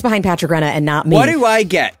you dance behind Patrick Renna and not me. What do I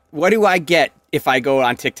get? What do I get if I go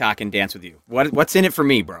on TikTok and dance with you? What's in it for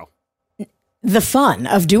me, bro? The fun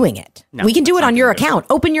of doing it. No, we can do it on your good. account.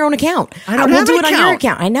 Open your own account. We'll do it on your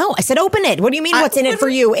account. I know. I said open it. What do you mean what's in it for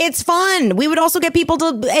you? It's fun. We would also get people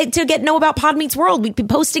to know about Pod Meets World. We'd be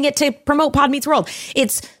posting it to promote Pod Meets World.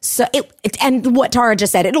 And what Tara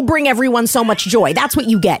just said, it'll bring everyone so much joy. That's what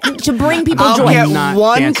you get. To bring people I'll joy. get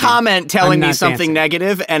one dancing. comment telling me not something dancing.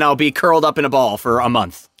 negative, and I'll be curled up in a ball for a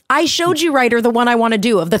month. I showed you, writer, the one I want to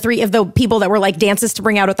do of the 3 of the people that were like dances to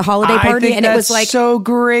bring out at the holiday party. I think and that's it was like so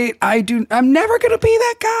great. I'm never going to be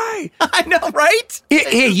that guy. I know, right?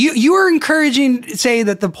 Hey, you are encouraging, say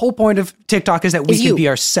that the whole point of TikTok is that we can be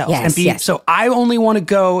ourselves and be. Yes. So I only want to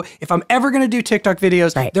go, if I'm ever going to do TikTok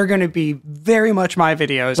videos, Right. they're going to be very much my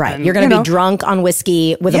videos. right. And, You're going to be drunk on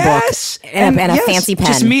whiskey with a book and a fancy pen.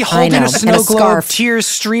 Just me I holding know, a snow and a globe, scarf. tears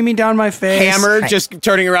streaming down my face. Hammered, just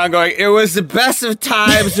turning around going, it was the best of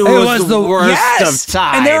times, it It was the worst of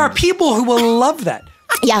times. And there are people who will love that.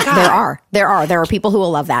 Yeah, there are people who will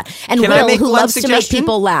love that. And Can I Will, make who one loves to make suggestion?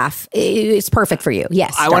 people laugh, it's perfect for you.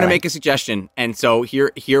 Yes, I want to darling. make a suggestion, and so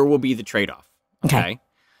here will be the trade-off. Okay?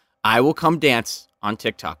 I will come dance on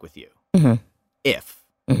TikTok with you if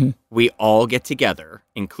we all get together,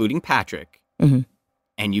 including Patrick, and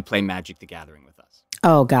you play Magic the Gathering with us.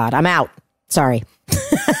 Oh God, I'm out. Sorry.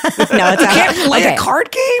 No, it's Can't play a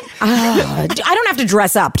card game? I don't have to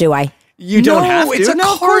dress up, do I? You don't have to. It's a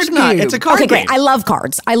of course card not. game. It's a card Okay, game. great. I love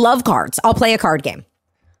cards. I'll play a card game.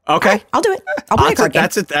 Okay. I'll do it. I'll play a card game.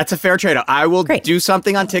 That's a fair trade-off. I will Great. do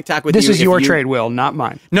something on TikTok with you. This is if your you- trade, Will, not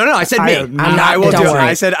mine. No, I said me. I will don't do it. worry.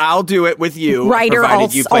 I said I'll do it with you. Writer,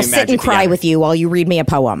 provided you play I'll sit Magic and cry together. with you while you read me a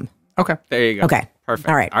poem. Okay. There you go. Okay. Perfect.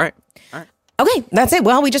 All right. All right. Okay, that's it.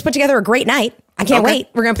 Well, we just put together a great night. I can't wait.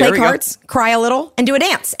 We're going to play cards, cry a little, and do a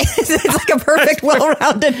dance. It's like a perfect,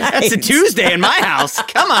 well-rounded night. That's a Tuesday in my house.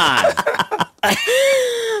 Come on.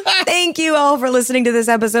 Thank you all for listening to this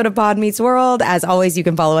episode of Pod Meets World. As always, you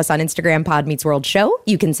can follow us on Instagram, Pod Meets World Show.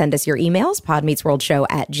 You can send us your emails,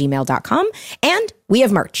 podmeetsworldshow@gmail.com. And we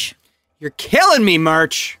have merch. You're killing me,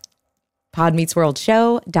 merch.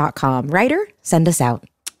 podmeetsworldshow.com. Writer, send us out.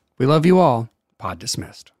 We love you all. Pod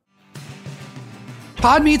dismissed.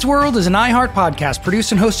 Pod Meets World is an iHeart podcast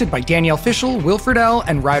produced and hosted by Danielle Fishel, Wilfred L.,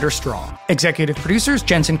 and Ryder Strong. Executive producers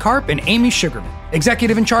Jensen Karp and Amy Sugarman.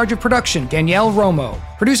 Executive in charge of production Danielle Romo.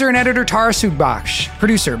 Producer and editor Tara Sudbach.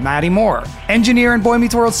 Producer Maddie Moore. Engineer and Boy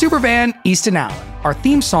Meets World superfan Easton Allen. Our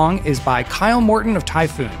theme song is by Kyle Morton of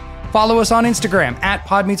Typhoon. Follow us on Instagram at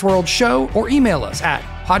Pod Meets World Show or email us at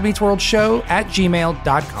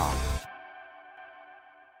podmeetsworldshow@gmail.com.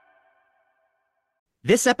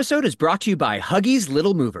 This episode is brought to you by Huggies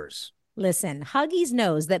Little Movers. Listen, Huggies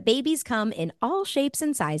knows that babies come in all shapes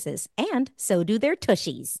and sizes, and so do their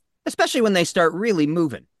tushies. Especially when they start really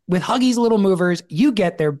moving. With Huggies Little Movers, you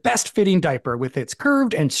get their best fitting diaper with its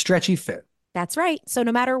curved and stretchy fit. That's right. So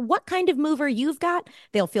no matter what kind of mover you've got,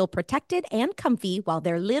 they'll feel protected and comfy while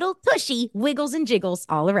their little tushy wiggles and jiggles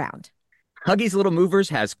all around. Huggies Little Movers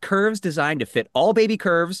has curves designed to fit all baby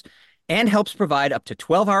curves and helps provide up to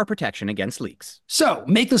 12-hour protection against leaks. So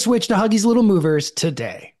make the switch to Huggies Little Movers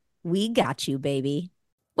today. We got you, baby.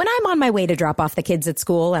 When I'm on my way to drop off the kids at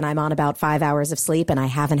school and I'm on about 5 hours of sleep and I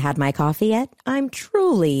haven't had my coffee yet, I'm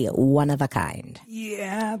truly one of a kind.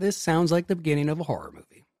 Yeah, this sounds like the beginning of a horror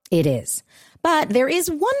movie. It is. But there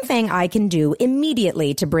is one thing I can do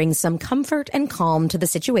immediately to bring some comfort and calm to the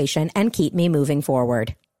situation and keep me moving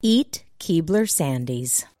forward. Eat Keebler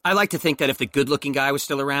Sandies. I like to think that if the good-looking guy was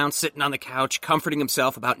still around, sitting on the couch, comforting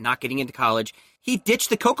himself about not getting into college, he'd ditch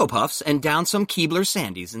the Cocoa Puffs and down some Keebler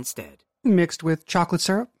Sandies instead. Mixed with chocolate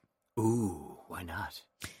syrup? Ooh, why not?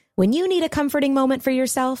 When you need a comforting moment for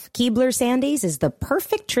yourself, Keebler Sandies is the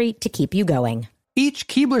perfect treat to keep you going. Each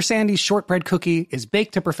Keebler Sandies shortbread cookie is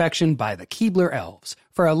baked to perfection by the Keebler elves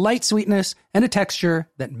for a light sweetness and a texture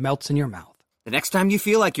that melts in your mouth. The next time you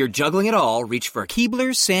feel like you're juggling it all, reach for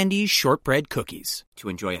Keebler Sandies shortbread cookies to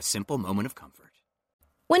enjoy a simple moment of comfort.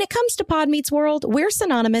 When it comes to Pod Meets World, we're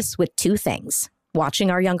synonymous with two things: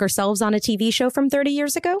 watching our younger selves on a TV show from 30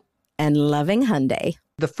 years ago and loving Hyundai.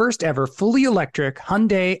 The first ever fully electric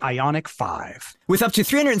Hyundai Ioniq 5. With up to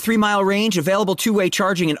 303-mile range, available two-way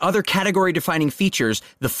charging, and other category-defining features,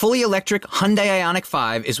 the fully electric Hyundai Ioniq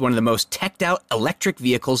 5 is one of the most teched-out electric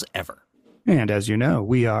vehicles ever. And as you know,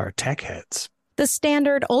 we are tech heads. The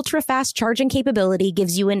standard ultra-fast charging capability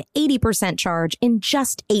gives you an 80% charge in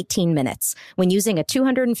just 18 minutes when using a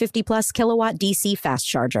 250-plus kilowatt DC fast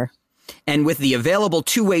charger. And with the available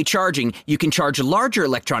two-way charging, you can charge larger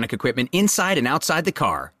electronic equipment inside and outside the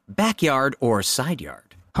car, backyard or side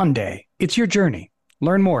yard. Hyundai, it's your journey.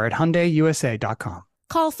 Learn more at HyundaiUSA.com.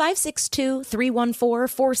 Call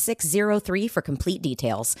 562-314-4603 for complete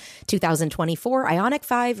details. 2024 Ioniq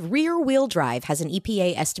 5 rear-wheel drive has an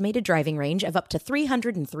EPA estimated driving range of up to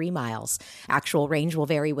 303 miles. Actual range will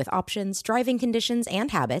vary with options, driving conditions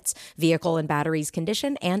and habits, vehicle and batteries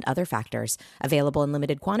condition, and other factors. Available in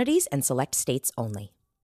limited quantities and select states only.